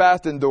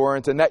steadfast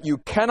endurance, and that you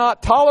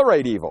cannot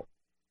tolerate evil.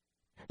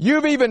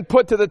 You've even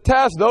put to the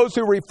test those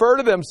who refer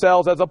to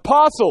themselves as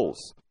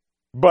apostles,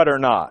 but are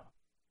not,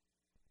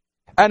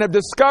 and have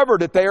discovered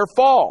that they are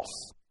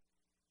false.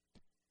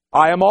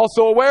 I am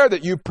also aware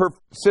that you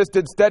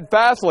persisted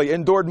steadfastly,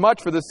 endured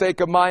much for the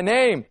sake of my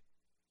name,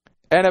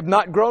 and have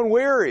not grown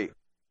weary.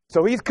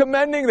 So he's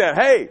commending them.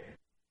 Hey,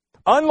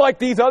 unlike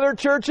these other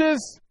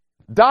churches,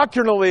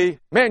 doctrinally,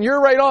 man,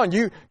 you're right on.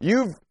 You've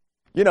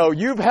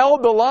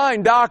held the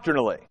line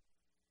doctrinally.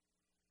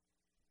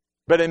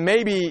 But in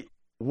maybe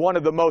one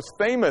of the most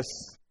famous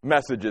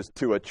messages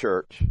to a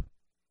church,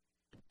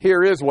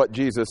 here is what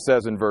Jesus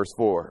says in verse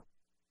 4.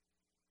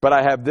 But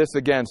I have this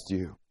against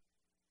you.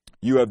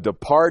 You have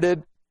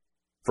departed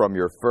from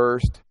your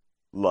first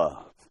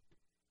love.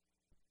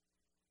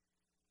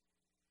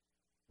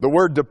 The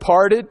word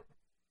departed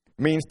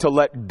means to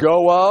let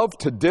go of,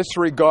 to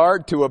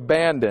disregard, to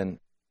abandon.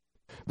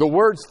 The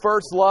word's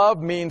first love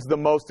means the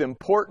most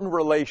important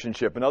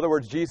relationship. In other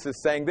words, Jesus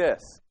is saying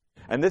this,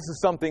 and this is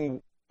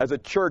something as a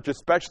church,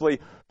 especially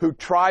who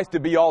tries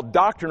to be all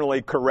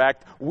doctrinally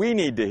correct, we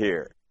need to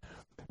hear.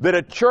 That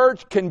a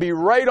church can be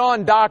right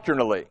on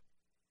doctrinally,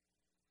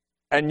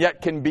 and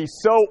yet can be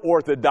so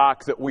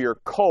orthodox that we are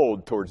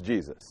cold towards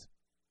Jesus.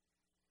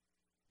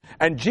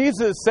 And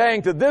Jesus is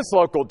saying to this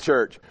local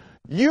church,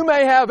 you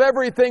may have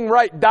everything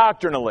right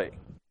doctrinally,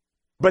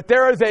 but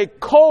there is a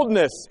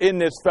coldness in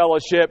this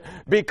fellowship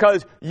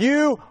because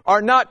you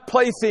are not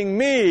placing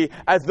me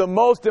as the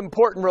most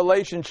important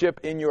relationship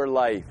in your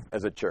life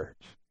as a church.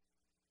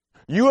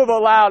 You have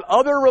allowed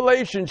other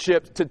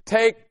relationships to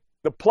take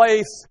the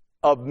place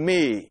of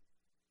me.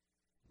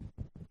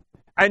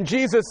 And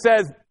Jesus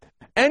says,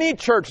 any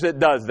church that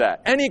does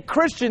that, any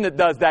Christian that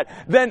does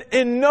that, then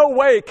in no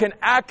way can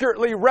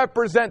accurately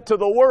represent to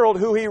the world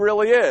who He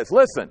really is.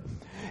 Listen,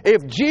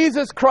 if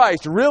Jesus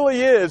Christ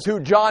really is who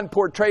John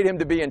portrayed Him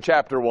to be in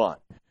chapter 1,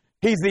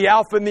 He's the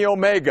Alpha and the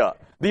Omega,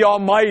 the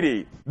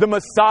Almighty, the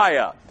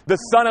Messiah, the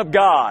Son of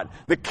God,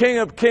 the King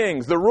of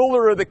Kings, the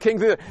ruler of the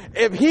kings.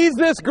 If He's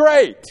this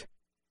great,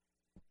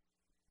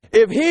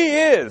 if He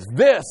is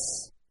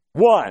this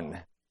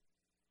one,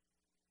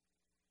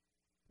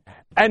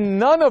 and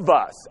none of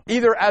us,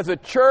 either as a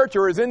church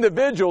or as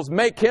individuals,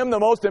 make Him the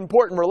most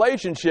important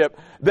relationship,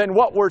 then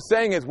what we're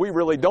saying is we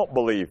really don't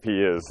believe He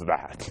is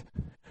that.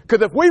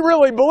 Because if we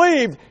really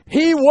believed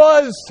He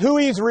was who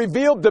He's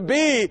revealed to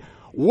be,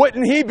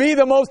 wouldn't He be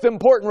the most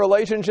important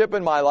relationship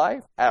in my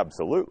life?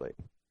 Absolutely.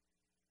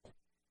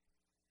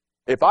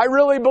 If I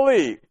really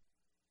believe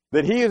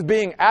that He is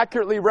being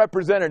accurately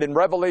represented in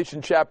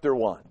Revelation chapter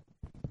 1,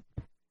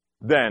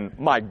 then,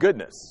 my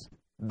goodness,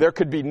 there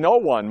could be no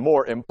one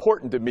more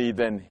important to me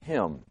than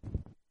Him.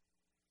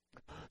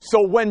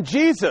 So when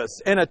Jesus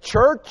in a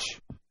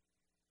church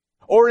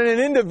or in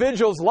an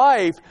individual's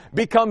life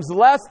becomes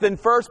less than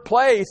first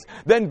place,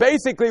 then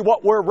basically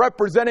what we're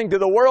representing to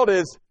the world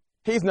is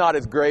He's not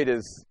as great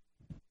as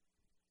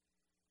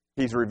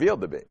He's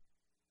revealed to be.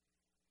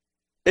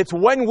 It's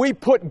when we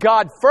put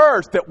God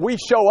first that we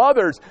show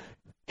others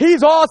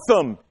He's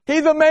awesome.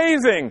 He's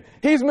amazing.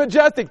 He's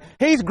majestic.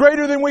 He's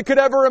greater than we could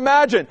ever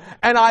imagine.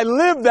 And I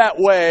live that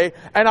way,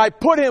 and I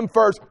put Him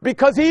first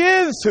because He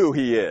is who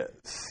He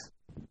is.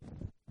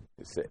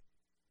 You see.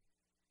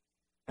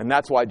 And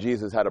that's why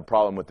Jesus had a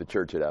problem with the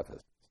church at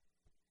Ephesus.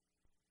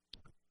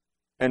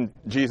 And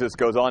Jesus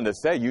goes on to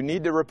say, you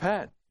need to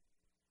repent.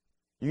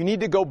 You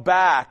need to go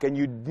back and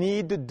you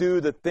need to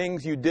do the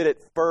things you did at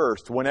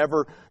first,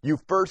 whenever you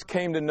first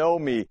came to know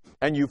me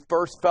and you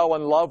first fell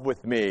in love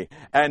with me.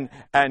 And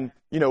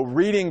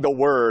reading the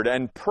Word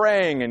and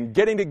praying and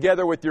getting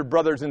together with your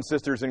brothers and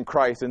sisters in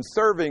Christ and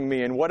serving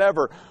me and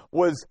whatever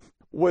was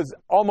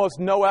almost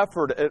no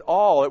effort at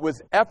all. It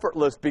was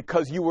effortless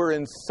because you were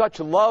in such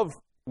love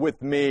with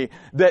me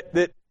that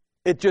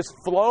it just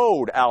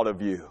flowed out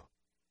of you.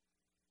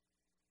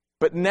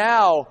 But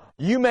now,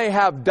 you may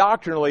have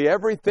doctrinally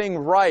everything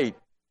right.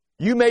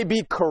 You may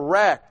be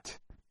correct.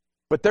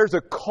 But there's a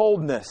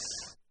coldness.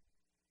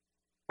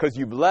 Because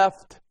you've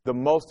left the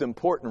most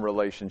important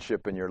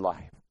relationship in your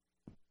life.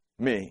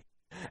 Me.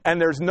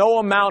 And there's no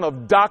amount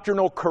of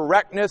doctrinal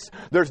correctness.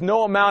 There's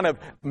no amount of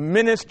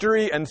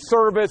ministry and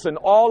service and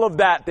all of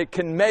that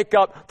can make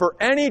up for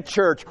any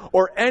church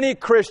or any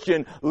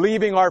Christian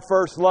leaving our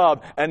first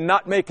love and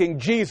not making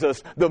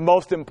Jesus the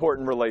most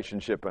important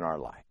relationship in our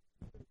life.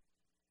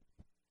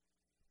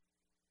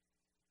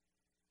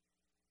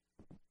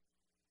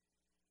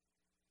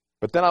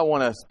 But then I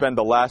want to spend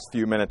the last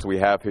few minutes we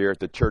have here at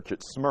the church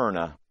at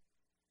Smyrna,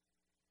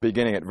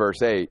 beginning at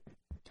verse 8.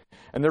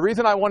 And the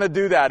reason I want to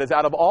do that is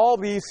out of all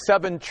these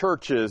 7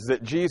 churches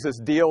that Jesus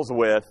deals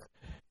with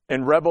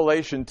in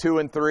Revelation 2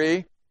 and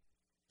 3,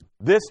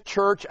 this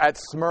church at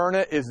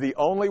Smyrna is the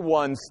only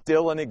one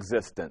still in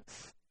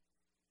existence.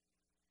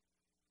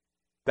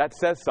 That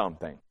says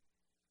something.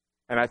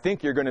 And I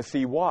think you're going to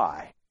see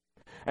why.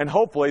 And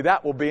hopefully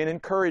that will be an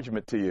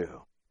encouragement to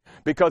you.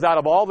 Because out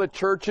of all the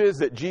churches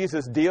that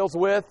Jesus deals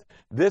with,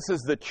 this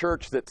is the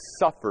church that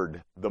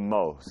suffered the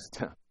most.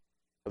 Well,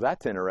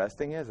 that's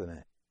interesting, isn't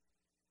it?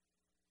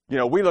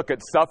 We look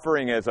at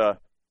suffering as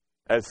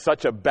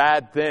such a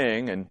bad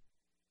thing and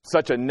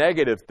such a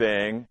negative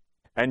thing,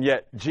 and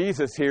yet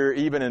Jesus here,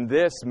 even in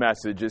this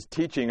message, is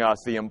teaching us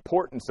the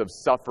importance of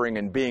suffering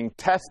and being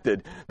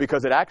tested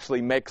because it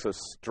actually makes us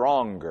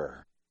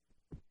stronger.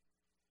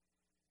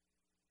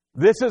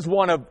 This is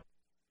one of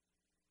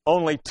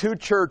only 2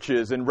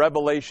 churches in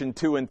Revelation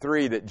 2 and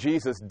 3 that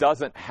Jesus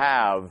doesn't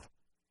have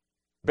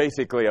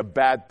basically a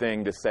bad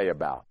thing to say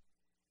about.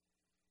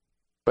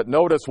 But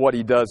notice what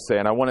he does say,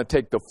 and I want to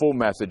take the full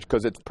message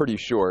because it's pretty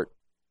short.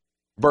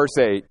 Verse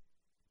 8,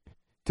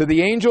 "To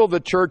the angel of the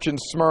church in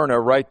Smyrna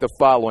write the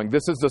following.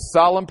 This is the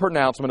solemn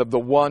pronouncement of the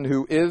one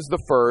who is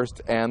the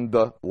first and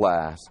the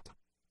last,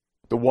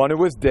 the one who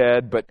was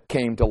dead but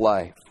came to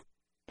life.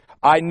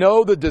 I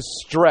know the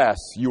distress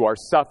you are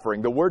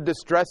suffering." The word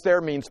distress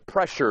there means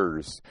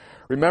pressures.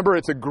 Remember,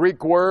 it's a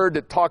Greek word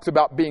that talks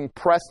about being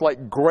pressed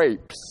like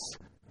grapes.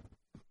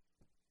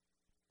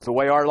 It's the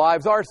way our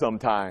lives are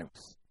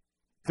sometimes.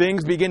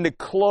 Things begin to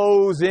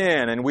close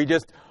in and we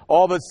just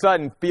all of a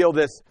sudden feel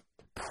this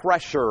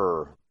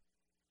pressure.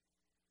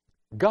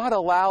 God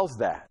allows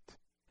that.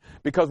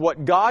 Because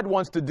what God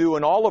wants to do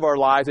in all of our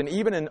lives and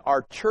even in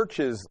our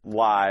church's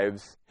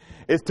lives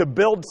is to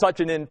build such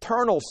an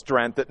internal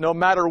strength that no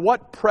matter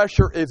what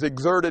pressure is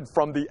exerted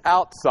from the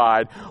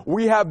outside,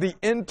 we have the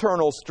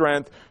internal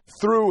strength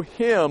through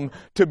Him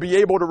to be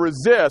able to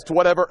resist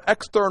whatever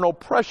external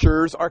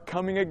pressures are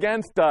coming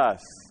against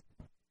us.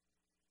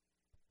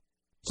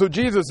 So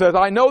Jesus says,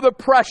 I know the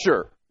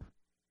pressure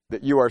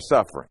that you are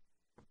suffering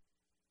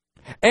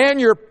and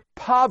your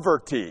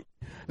poverty.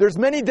 There's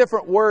many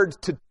different words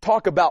to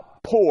talk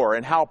about poor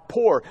and how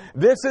poor.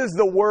 This is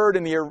the word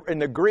in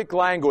the Greek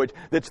language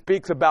that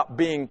speaks about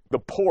being the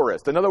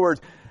poorest. In other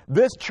words,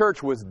 this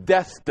church was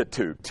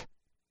destitute.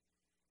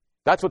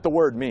 That's what the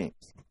word means.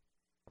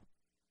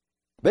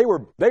 They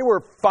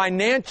were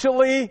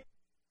financially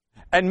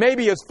and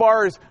maybe as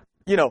far as,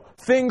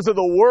 things of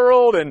the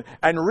world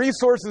and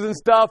resources and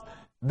stuff,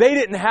 they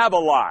didn't have a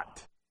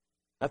lot.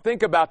 Now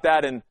think about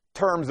that in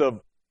terms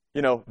of,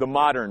 the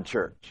modern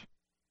church.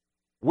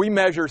 We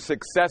measure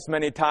success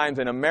many times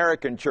in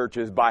American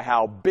churches by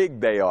how big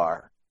they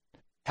are,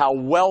 how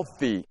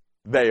wealthy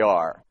they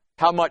are,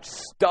 how much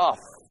stuff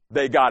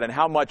they got, and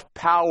how much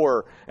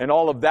power and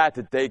all of that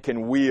they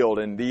can wield,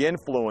 and the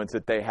influence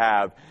that they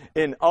have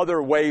in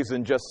other ways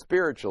than just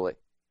spiritually.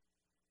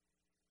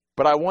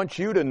 But I want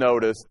you to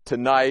notice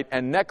tonight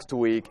and next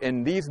week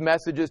in these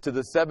messages to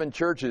the 7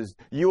 churches,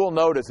 you will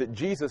notice that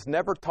Jesus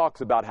never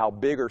talks about how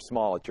big or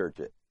small a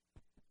church is.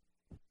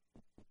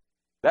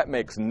 That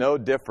makes no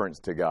difference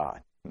to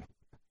God.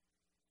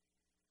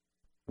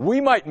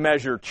 We might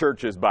measure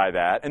churches by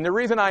that. And the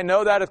reason I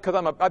know that is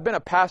because I've been a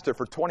pastor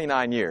for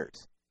 29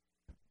 years.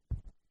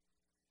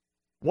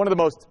 One of the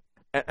most,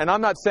 and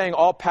I'm not saying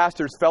all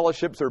pastors'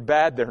 fellowships are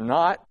bad. They're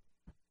not.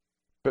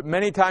 But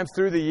many times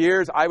through the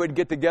years, I would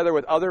get together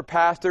with other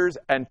pastors.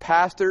 And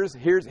pastors,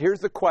 here's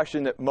the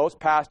question that most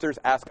pastors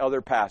ask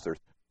other pastors.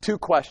 2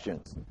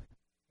 questions.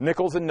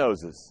 Nickels and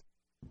noses.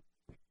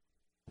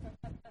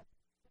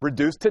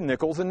 Reduced to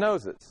nickels and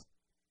noses.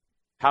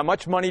 How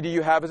much money do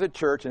you have as a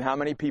church and how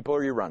many people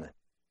are you running?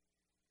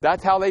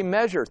 That's how they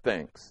measure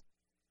things.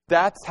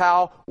 That's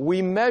how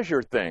we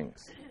measure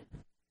things.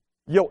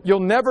 You'll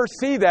never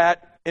see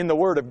that in the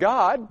Word of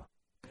God.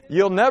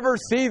 You'll never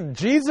see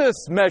Jesus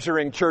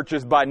measuring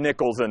churches by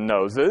nickels and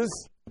noses.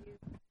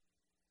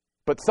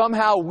 But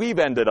somehow we've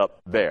ended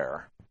up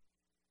there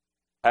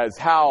as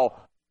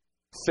how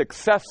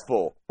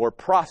successful or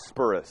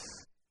prosperous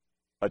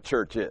a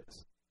church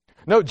is.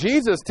 No,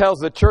 Jesus tells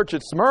the church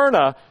at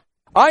Smyrna,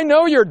 I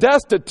know you're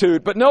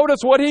destitute, but notice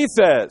what he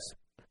says.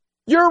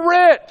 You're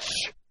rich.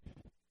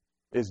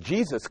 Is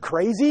Jesus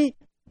crazy?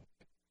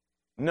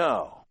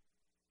 No.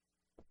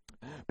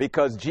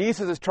 Because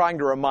Jesus is trying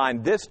to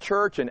remind this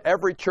church and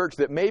every church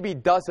that maybe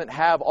doesn't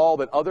have all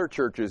that other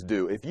churches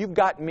do. If you've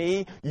got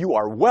me, you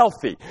are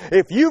wealthy.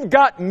 If you've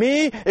got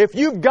me, if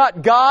you've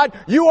got God,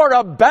 you are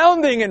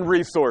abounding in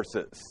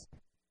resources.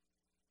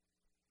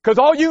 Because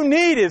all you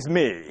need is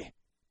me.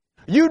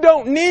 You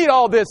don't need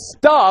all this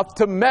stuff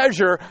to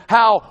measure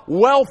how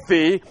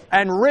wealthy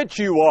and rich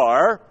you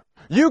are.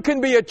 You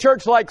can be a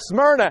church like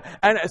Smyrna,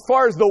 and as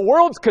far as the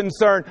world's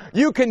concerned,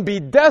 you can be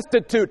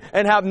destitute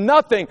and have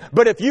nothing.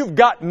 But if you've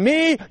got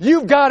me,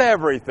 you've got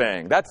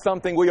everything. That's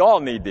something we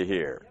all need to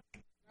hear.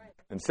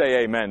 And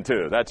say amen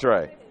too. That's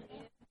right.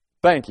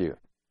 Thank you.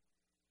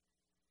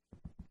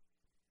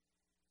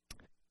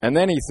 And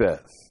then he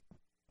says,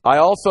 I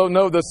also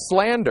know the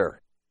slander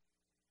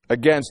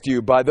against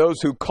you by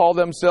those who call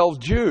themselves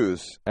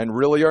Jews and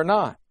really are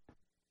not.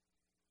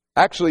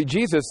 Actually,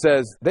 Jesus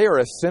says they are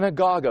a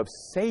synagogue of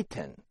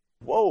Satan.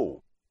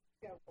 Whoa.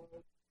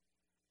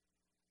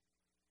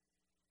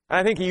 And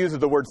I think he uses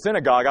the word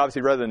synagogue,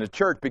 obviously, rather than a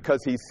church, because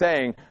he's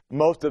saying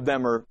most of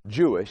them are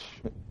Jewish.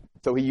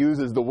 So he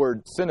uses the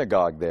word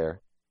synagogue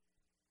there.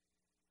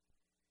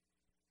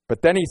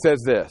 But then he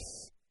says this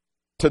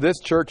to this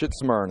church at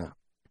Smyrna.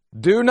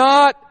 Do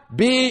not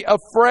be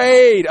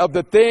afraid of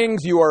the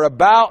things you are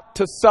about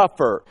to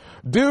suffer.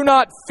 Do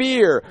not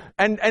fear.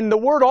 And the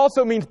word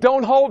also means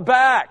don't hold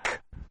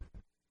back.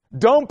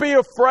 Don't be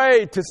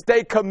afraid to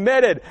stay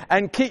committed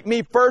and keep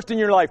me first in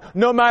your life,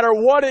 no matter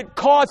what it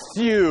costs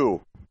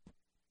you.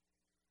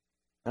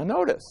 Now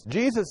notice,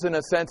 Jesus in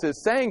a sense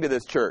is saying to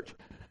this church,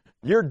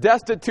 you're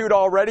destitute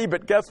already,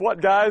 but guess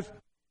what, guys?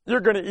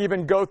 You're going to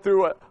even go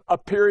through a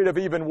period of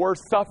even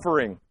worse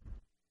suffering.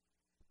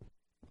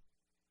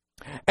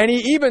 And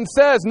he even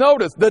says,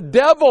 notice, the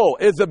devil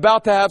is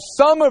about to have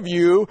some of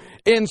you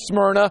in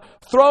Smyrna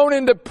thrown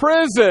into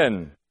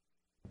prison.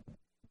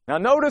 Now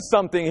notice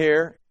something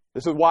here.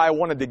 This is why I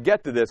wanted to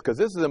get to this, because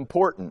this is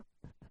important.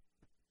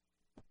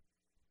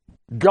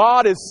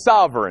 God is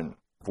sovereign.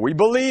 If we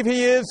believe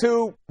He is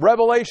who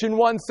Revelation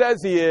 1 says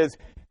He is,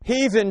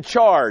 He's in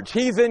charge.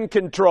 He's in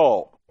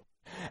control.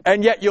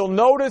 And yet you'll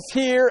notice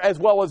here, as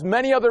well as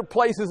many other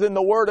places in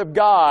the Word of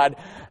God,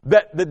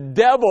 that the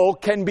devil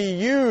can be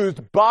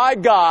used by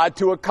God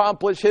to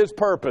accomplish His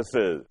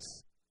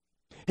purposes.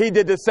 He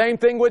did the same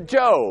thing with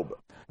Job.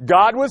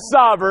 God was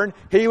sovereign.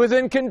 He was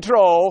in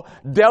control.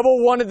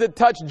 Devil wanted to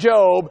touch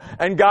Job,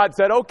 and God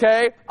said,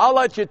 okay, I'll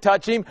let you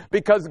touch him,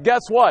 because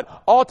guess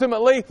what?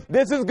 Ultimately,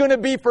 this is going to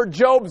be for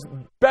Job's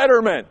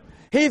betterment.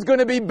 He's going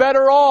to be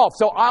better off,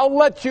 so I'll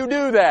let you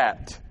do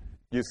that,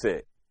 you see.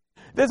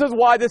 This is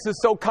why this is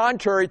so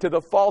contrary to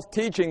the false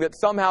teaching that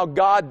somehow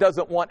God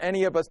doesn't want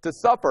any of us to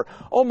suffer.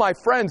 Oh, my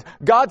friends,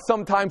 God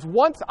sometimes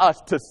wants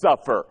us to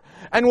suffer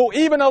and will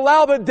even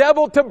allow the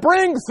devil to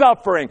bring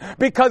suffering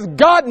because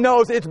God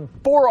knows it's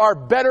for our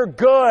better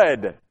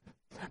good.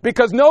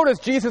 Because notice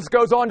Jesus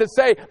goes on to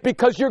say,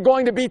 because you're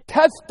going to be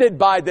tested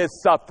by this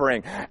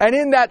suffering. And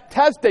in that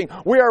testing,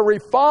 we are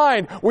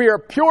refined, we are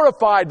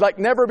purified like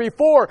never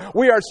before.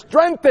 We are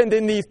strengthened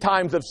in these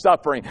times of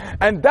suffering.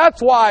 And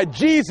that's why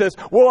Jesus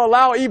will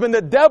allow even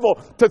the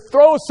devil to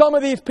throw some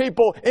of these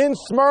people in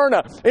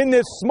Smyrna, in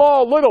this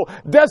small little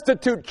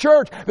destitute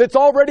church that's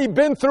already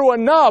been through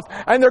enough,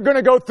 and they're going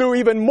to go through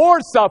even more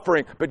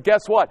suffering. But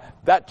guess what?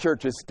 That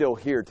church is still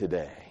here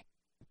today.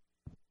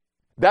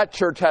 That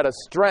church had a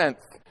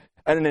strength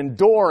and an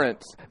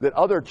endurance that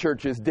other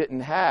churches didn't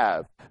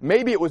have.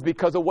 Maybe it was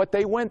because of what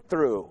they went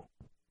through.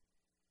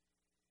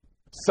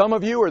 Some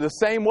of you are the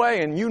same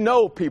way, and you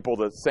know people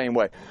the same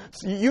way.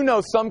 You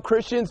know some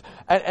Christians,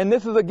 and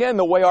this is again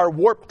the way our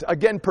warped,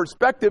 again,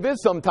 perspective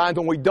is sometimes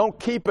when we don't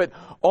keep it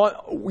on,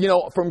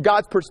 from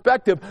God's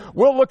perspective.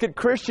 We'll look at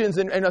Christians,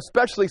 and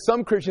especially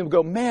some Christians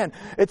go, man,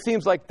 it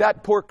seems like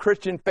that poor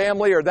Christian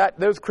family or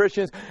those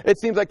Christians, it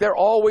seems like they're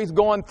always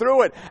going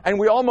through it. And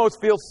we almost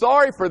feel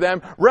sorry for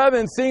them rather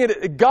than seeing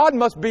it. God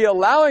must be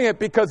allowing it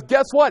because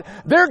guess what?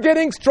 They're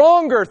getting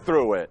stronger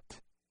through it.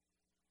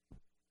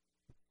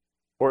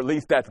 Or at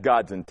least that's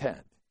God's intent.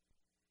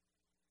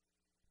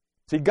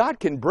 See, God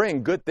can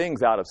bring good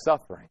things out of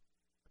suffering.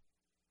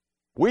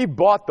 We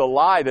bought the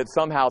lie that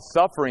somehow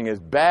suffering is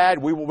bad.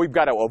 We've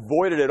got to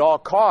avoid it at all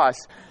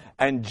costs.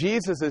 And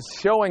Jesus is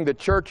showing the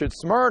church at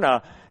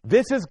Smyrna,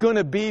 this is going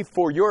to be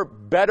for your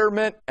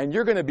betterment, and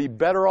you're going to be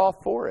better off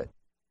for it.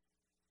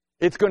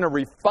 It's going to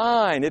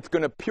refine. It's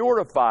going to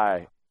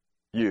purify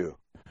you.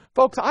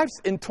 Folks,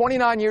 in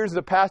 29 years as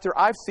a pastor,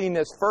 I've seen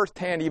this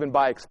firsthand even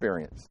by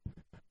experience.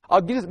 I'll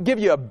just give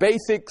you a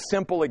basic,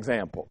 simple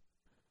example.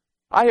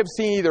 I have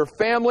seen either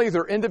families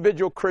or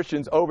individual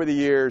Christians over the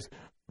years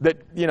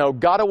that,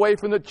 got away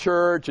from the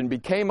church and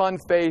became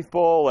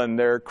unfaithful, and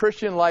their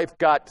Christian life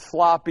got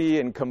sloppy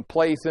and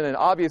complacent, and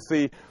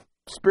obviously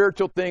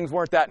spiritual things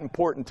weren't that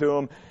important to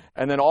them.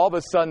 And then all of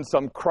a sudden,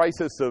 some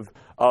crisis of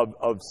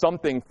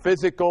something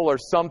physical or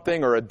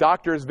something, or a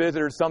doctor's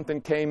visit or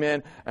something came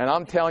in. And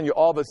I'm telling you,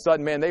 all of a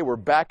sudden, man, they were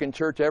back in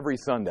church every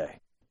Sunday.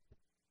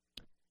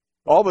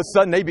 All of a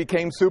sudden, they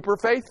became super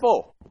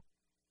faithful.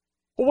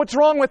 Well, what's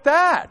wrong with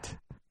that?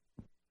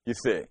 You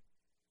see,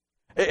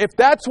 if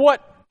that's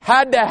what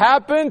had to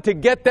happen to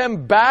get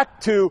them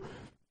back to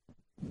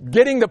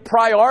getting the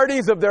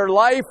priorities of their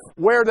life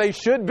where they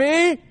should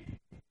be,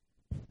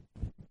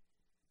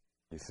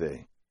 you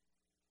see.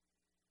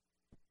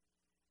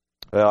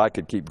 Well, I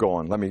could keep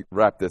going. Let me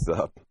wrap this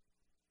up.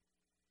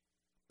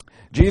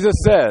 Jesus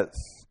says,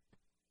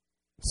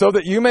 so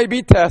that you may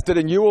be tested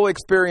and you will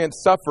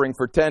experience suffering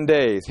for 10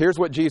 days. Here's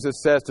what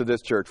Jesus says to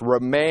this church.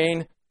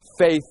 Remain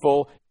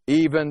faithful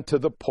even to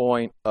the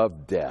point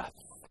of death.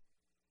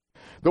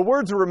 The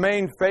words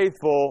remain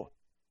faithful,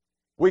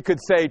 we could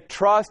say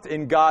trust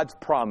in God's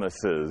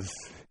promises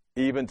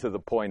even to the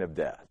point of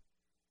death.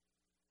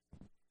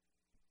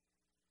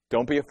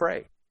 Don't be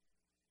afraid.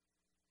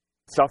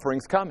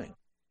 Suffering's coming.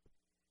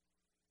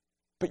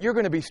 But you're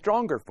going to be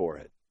stronger for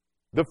it.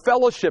 The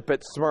fellowship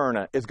at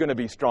Smyrna is going to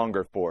be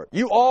stronger for it.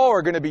 You all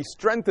are going to be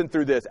strengthened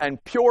through this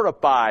and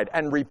purified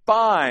and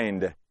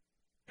refined.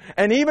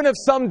 And even if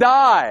some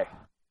die,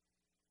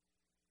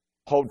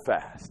 hold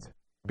fast.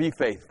 Be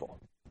faithful.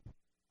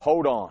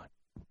 Hold on.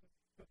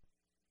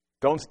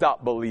 Don't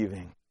stop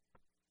believing.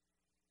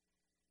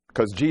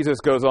 Because Jesus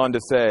goes on to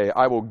say,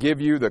 I will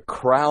give you the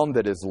crown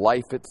that is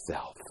life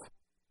itself.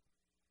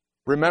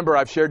 Remember,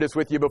 I've shared this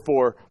with you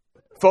before.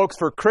 Folks,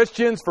 for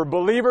Christians, for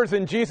believers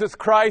in Jesus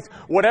Christ,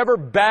 whatever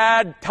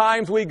bad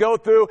times we go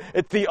through,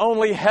 it's the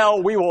only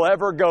hell we will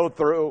ever go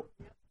through.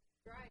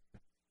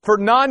 For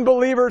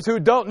non-believers who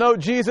don't know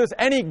Jesus,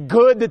 any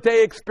good that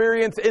they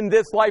experience in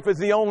this life is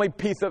the only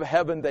piece of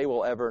heaven they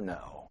will ever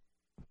know.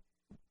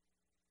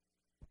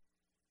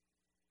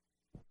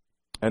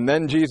 And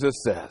then Jesus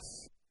says,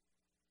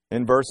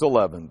 in verse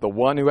 11, the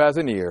one who has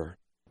an ear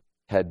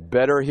had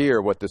better hear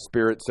what the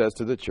Spirit says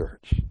to the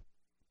church.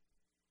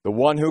 The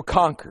one who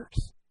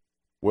conquers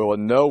will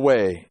in no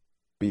way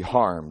be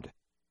harmed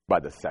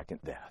by the second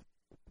death.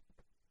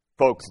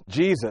 Folks,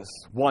 Jesus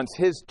wants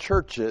His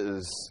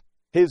churches,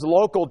 His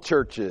local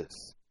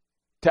churches,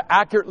 to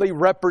accurately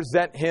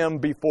represent Him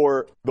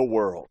before the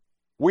world.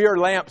 We are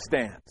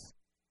lampstands,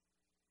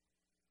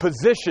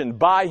 positioned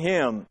by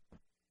Him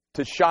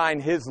to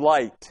shine His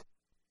light.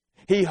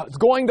 He's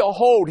going to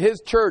hold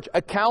His church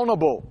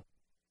accountable.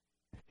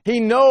 He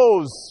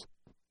knows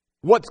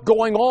what's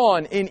going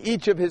on in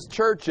each of His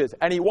churches.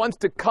 And He wants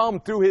to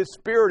come through His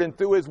Spirit and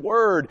through His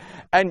Word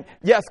and,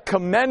 yes,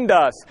 commend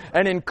us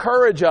and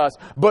encourage us,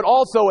 but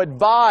also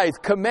advise,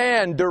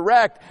 command,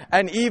 direct,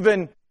 and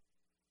even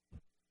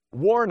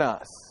warn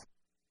us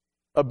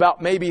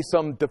about maybe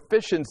some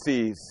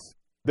deficiencies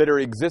that are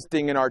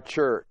existing in our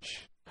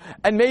church.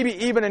 And maybe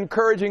even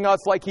encouraging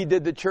us like He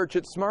did the church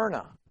at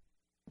Smyrna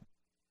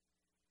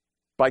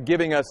by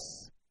giving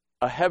us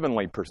a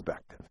heavenly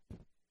perspective.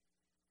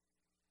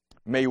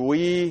 May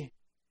we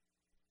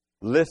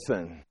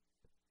listen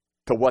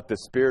to what the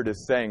Spirit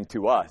is saying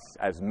to us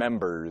as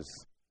members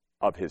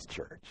of His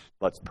church.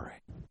 Let's pray.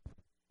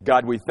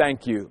 God, we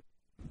thank You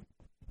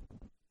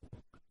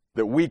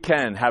that we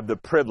can have the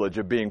privilege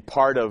of being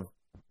part of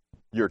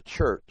Your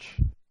church.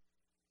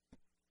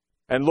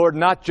 And Lord,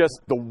 not just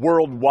the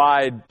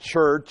worldwide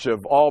church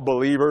of all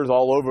believers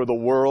all over the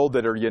world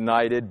that are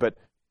united, but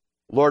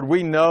Lord,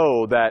 we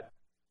know that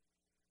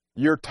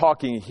You're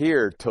talking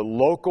here to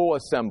local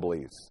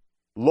assemblies,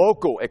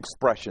 local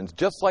expressions,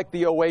 just like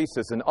the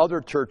Oasis and other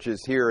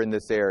churches here in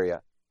this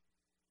area,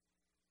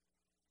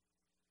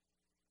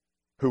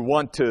 who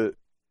want to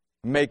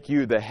make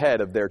You the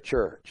head of their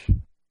church.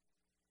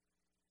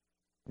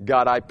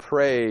 God, I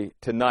pray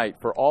tonight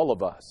for all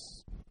of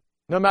us,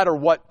 no matter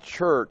what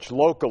church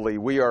locally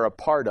we are a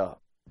part of,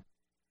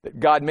 that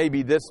God,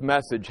 maybe this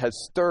message has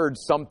stirred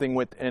something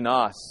within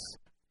us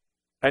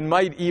and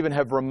might even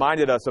have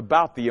reminded us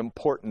about the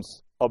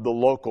importance of the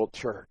local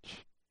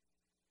church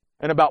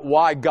and about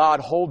why God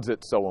holds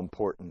it so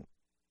important.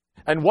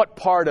 And what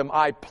part am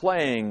I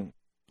playing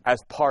as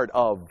part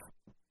of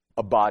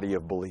a body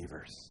of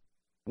believers?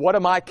 What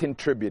am I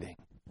contributing?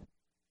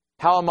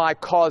 How am I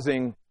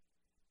causing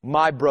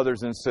my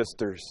brothers and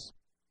sisters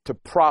to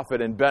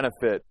profit and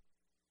benefit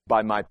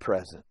by my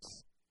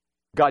presence?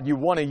 God, You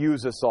want to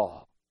use us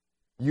all.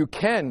 You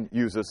can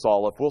use us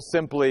all if we'll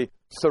simply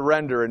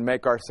surrender and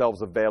make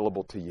ourselves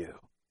available to You.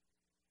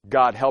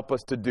 God, help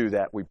us to do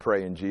that, we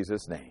pray in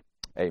Jesus' name.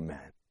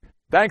 Amen.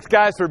 Thanks,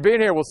 guys, for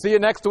being here. We'll see you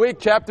next week,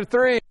 chapter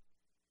 3.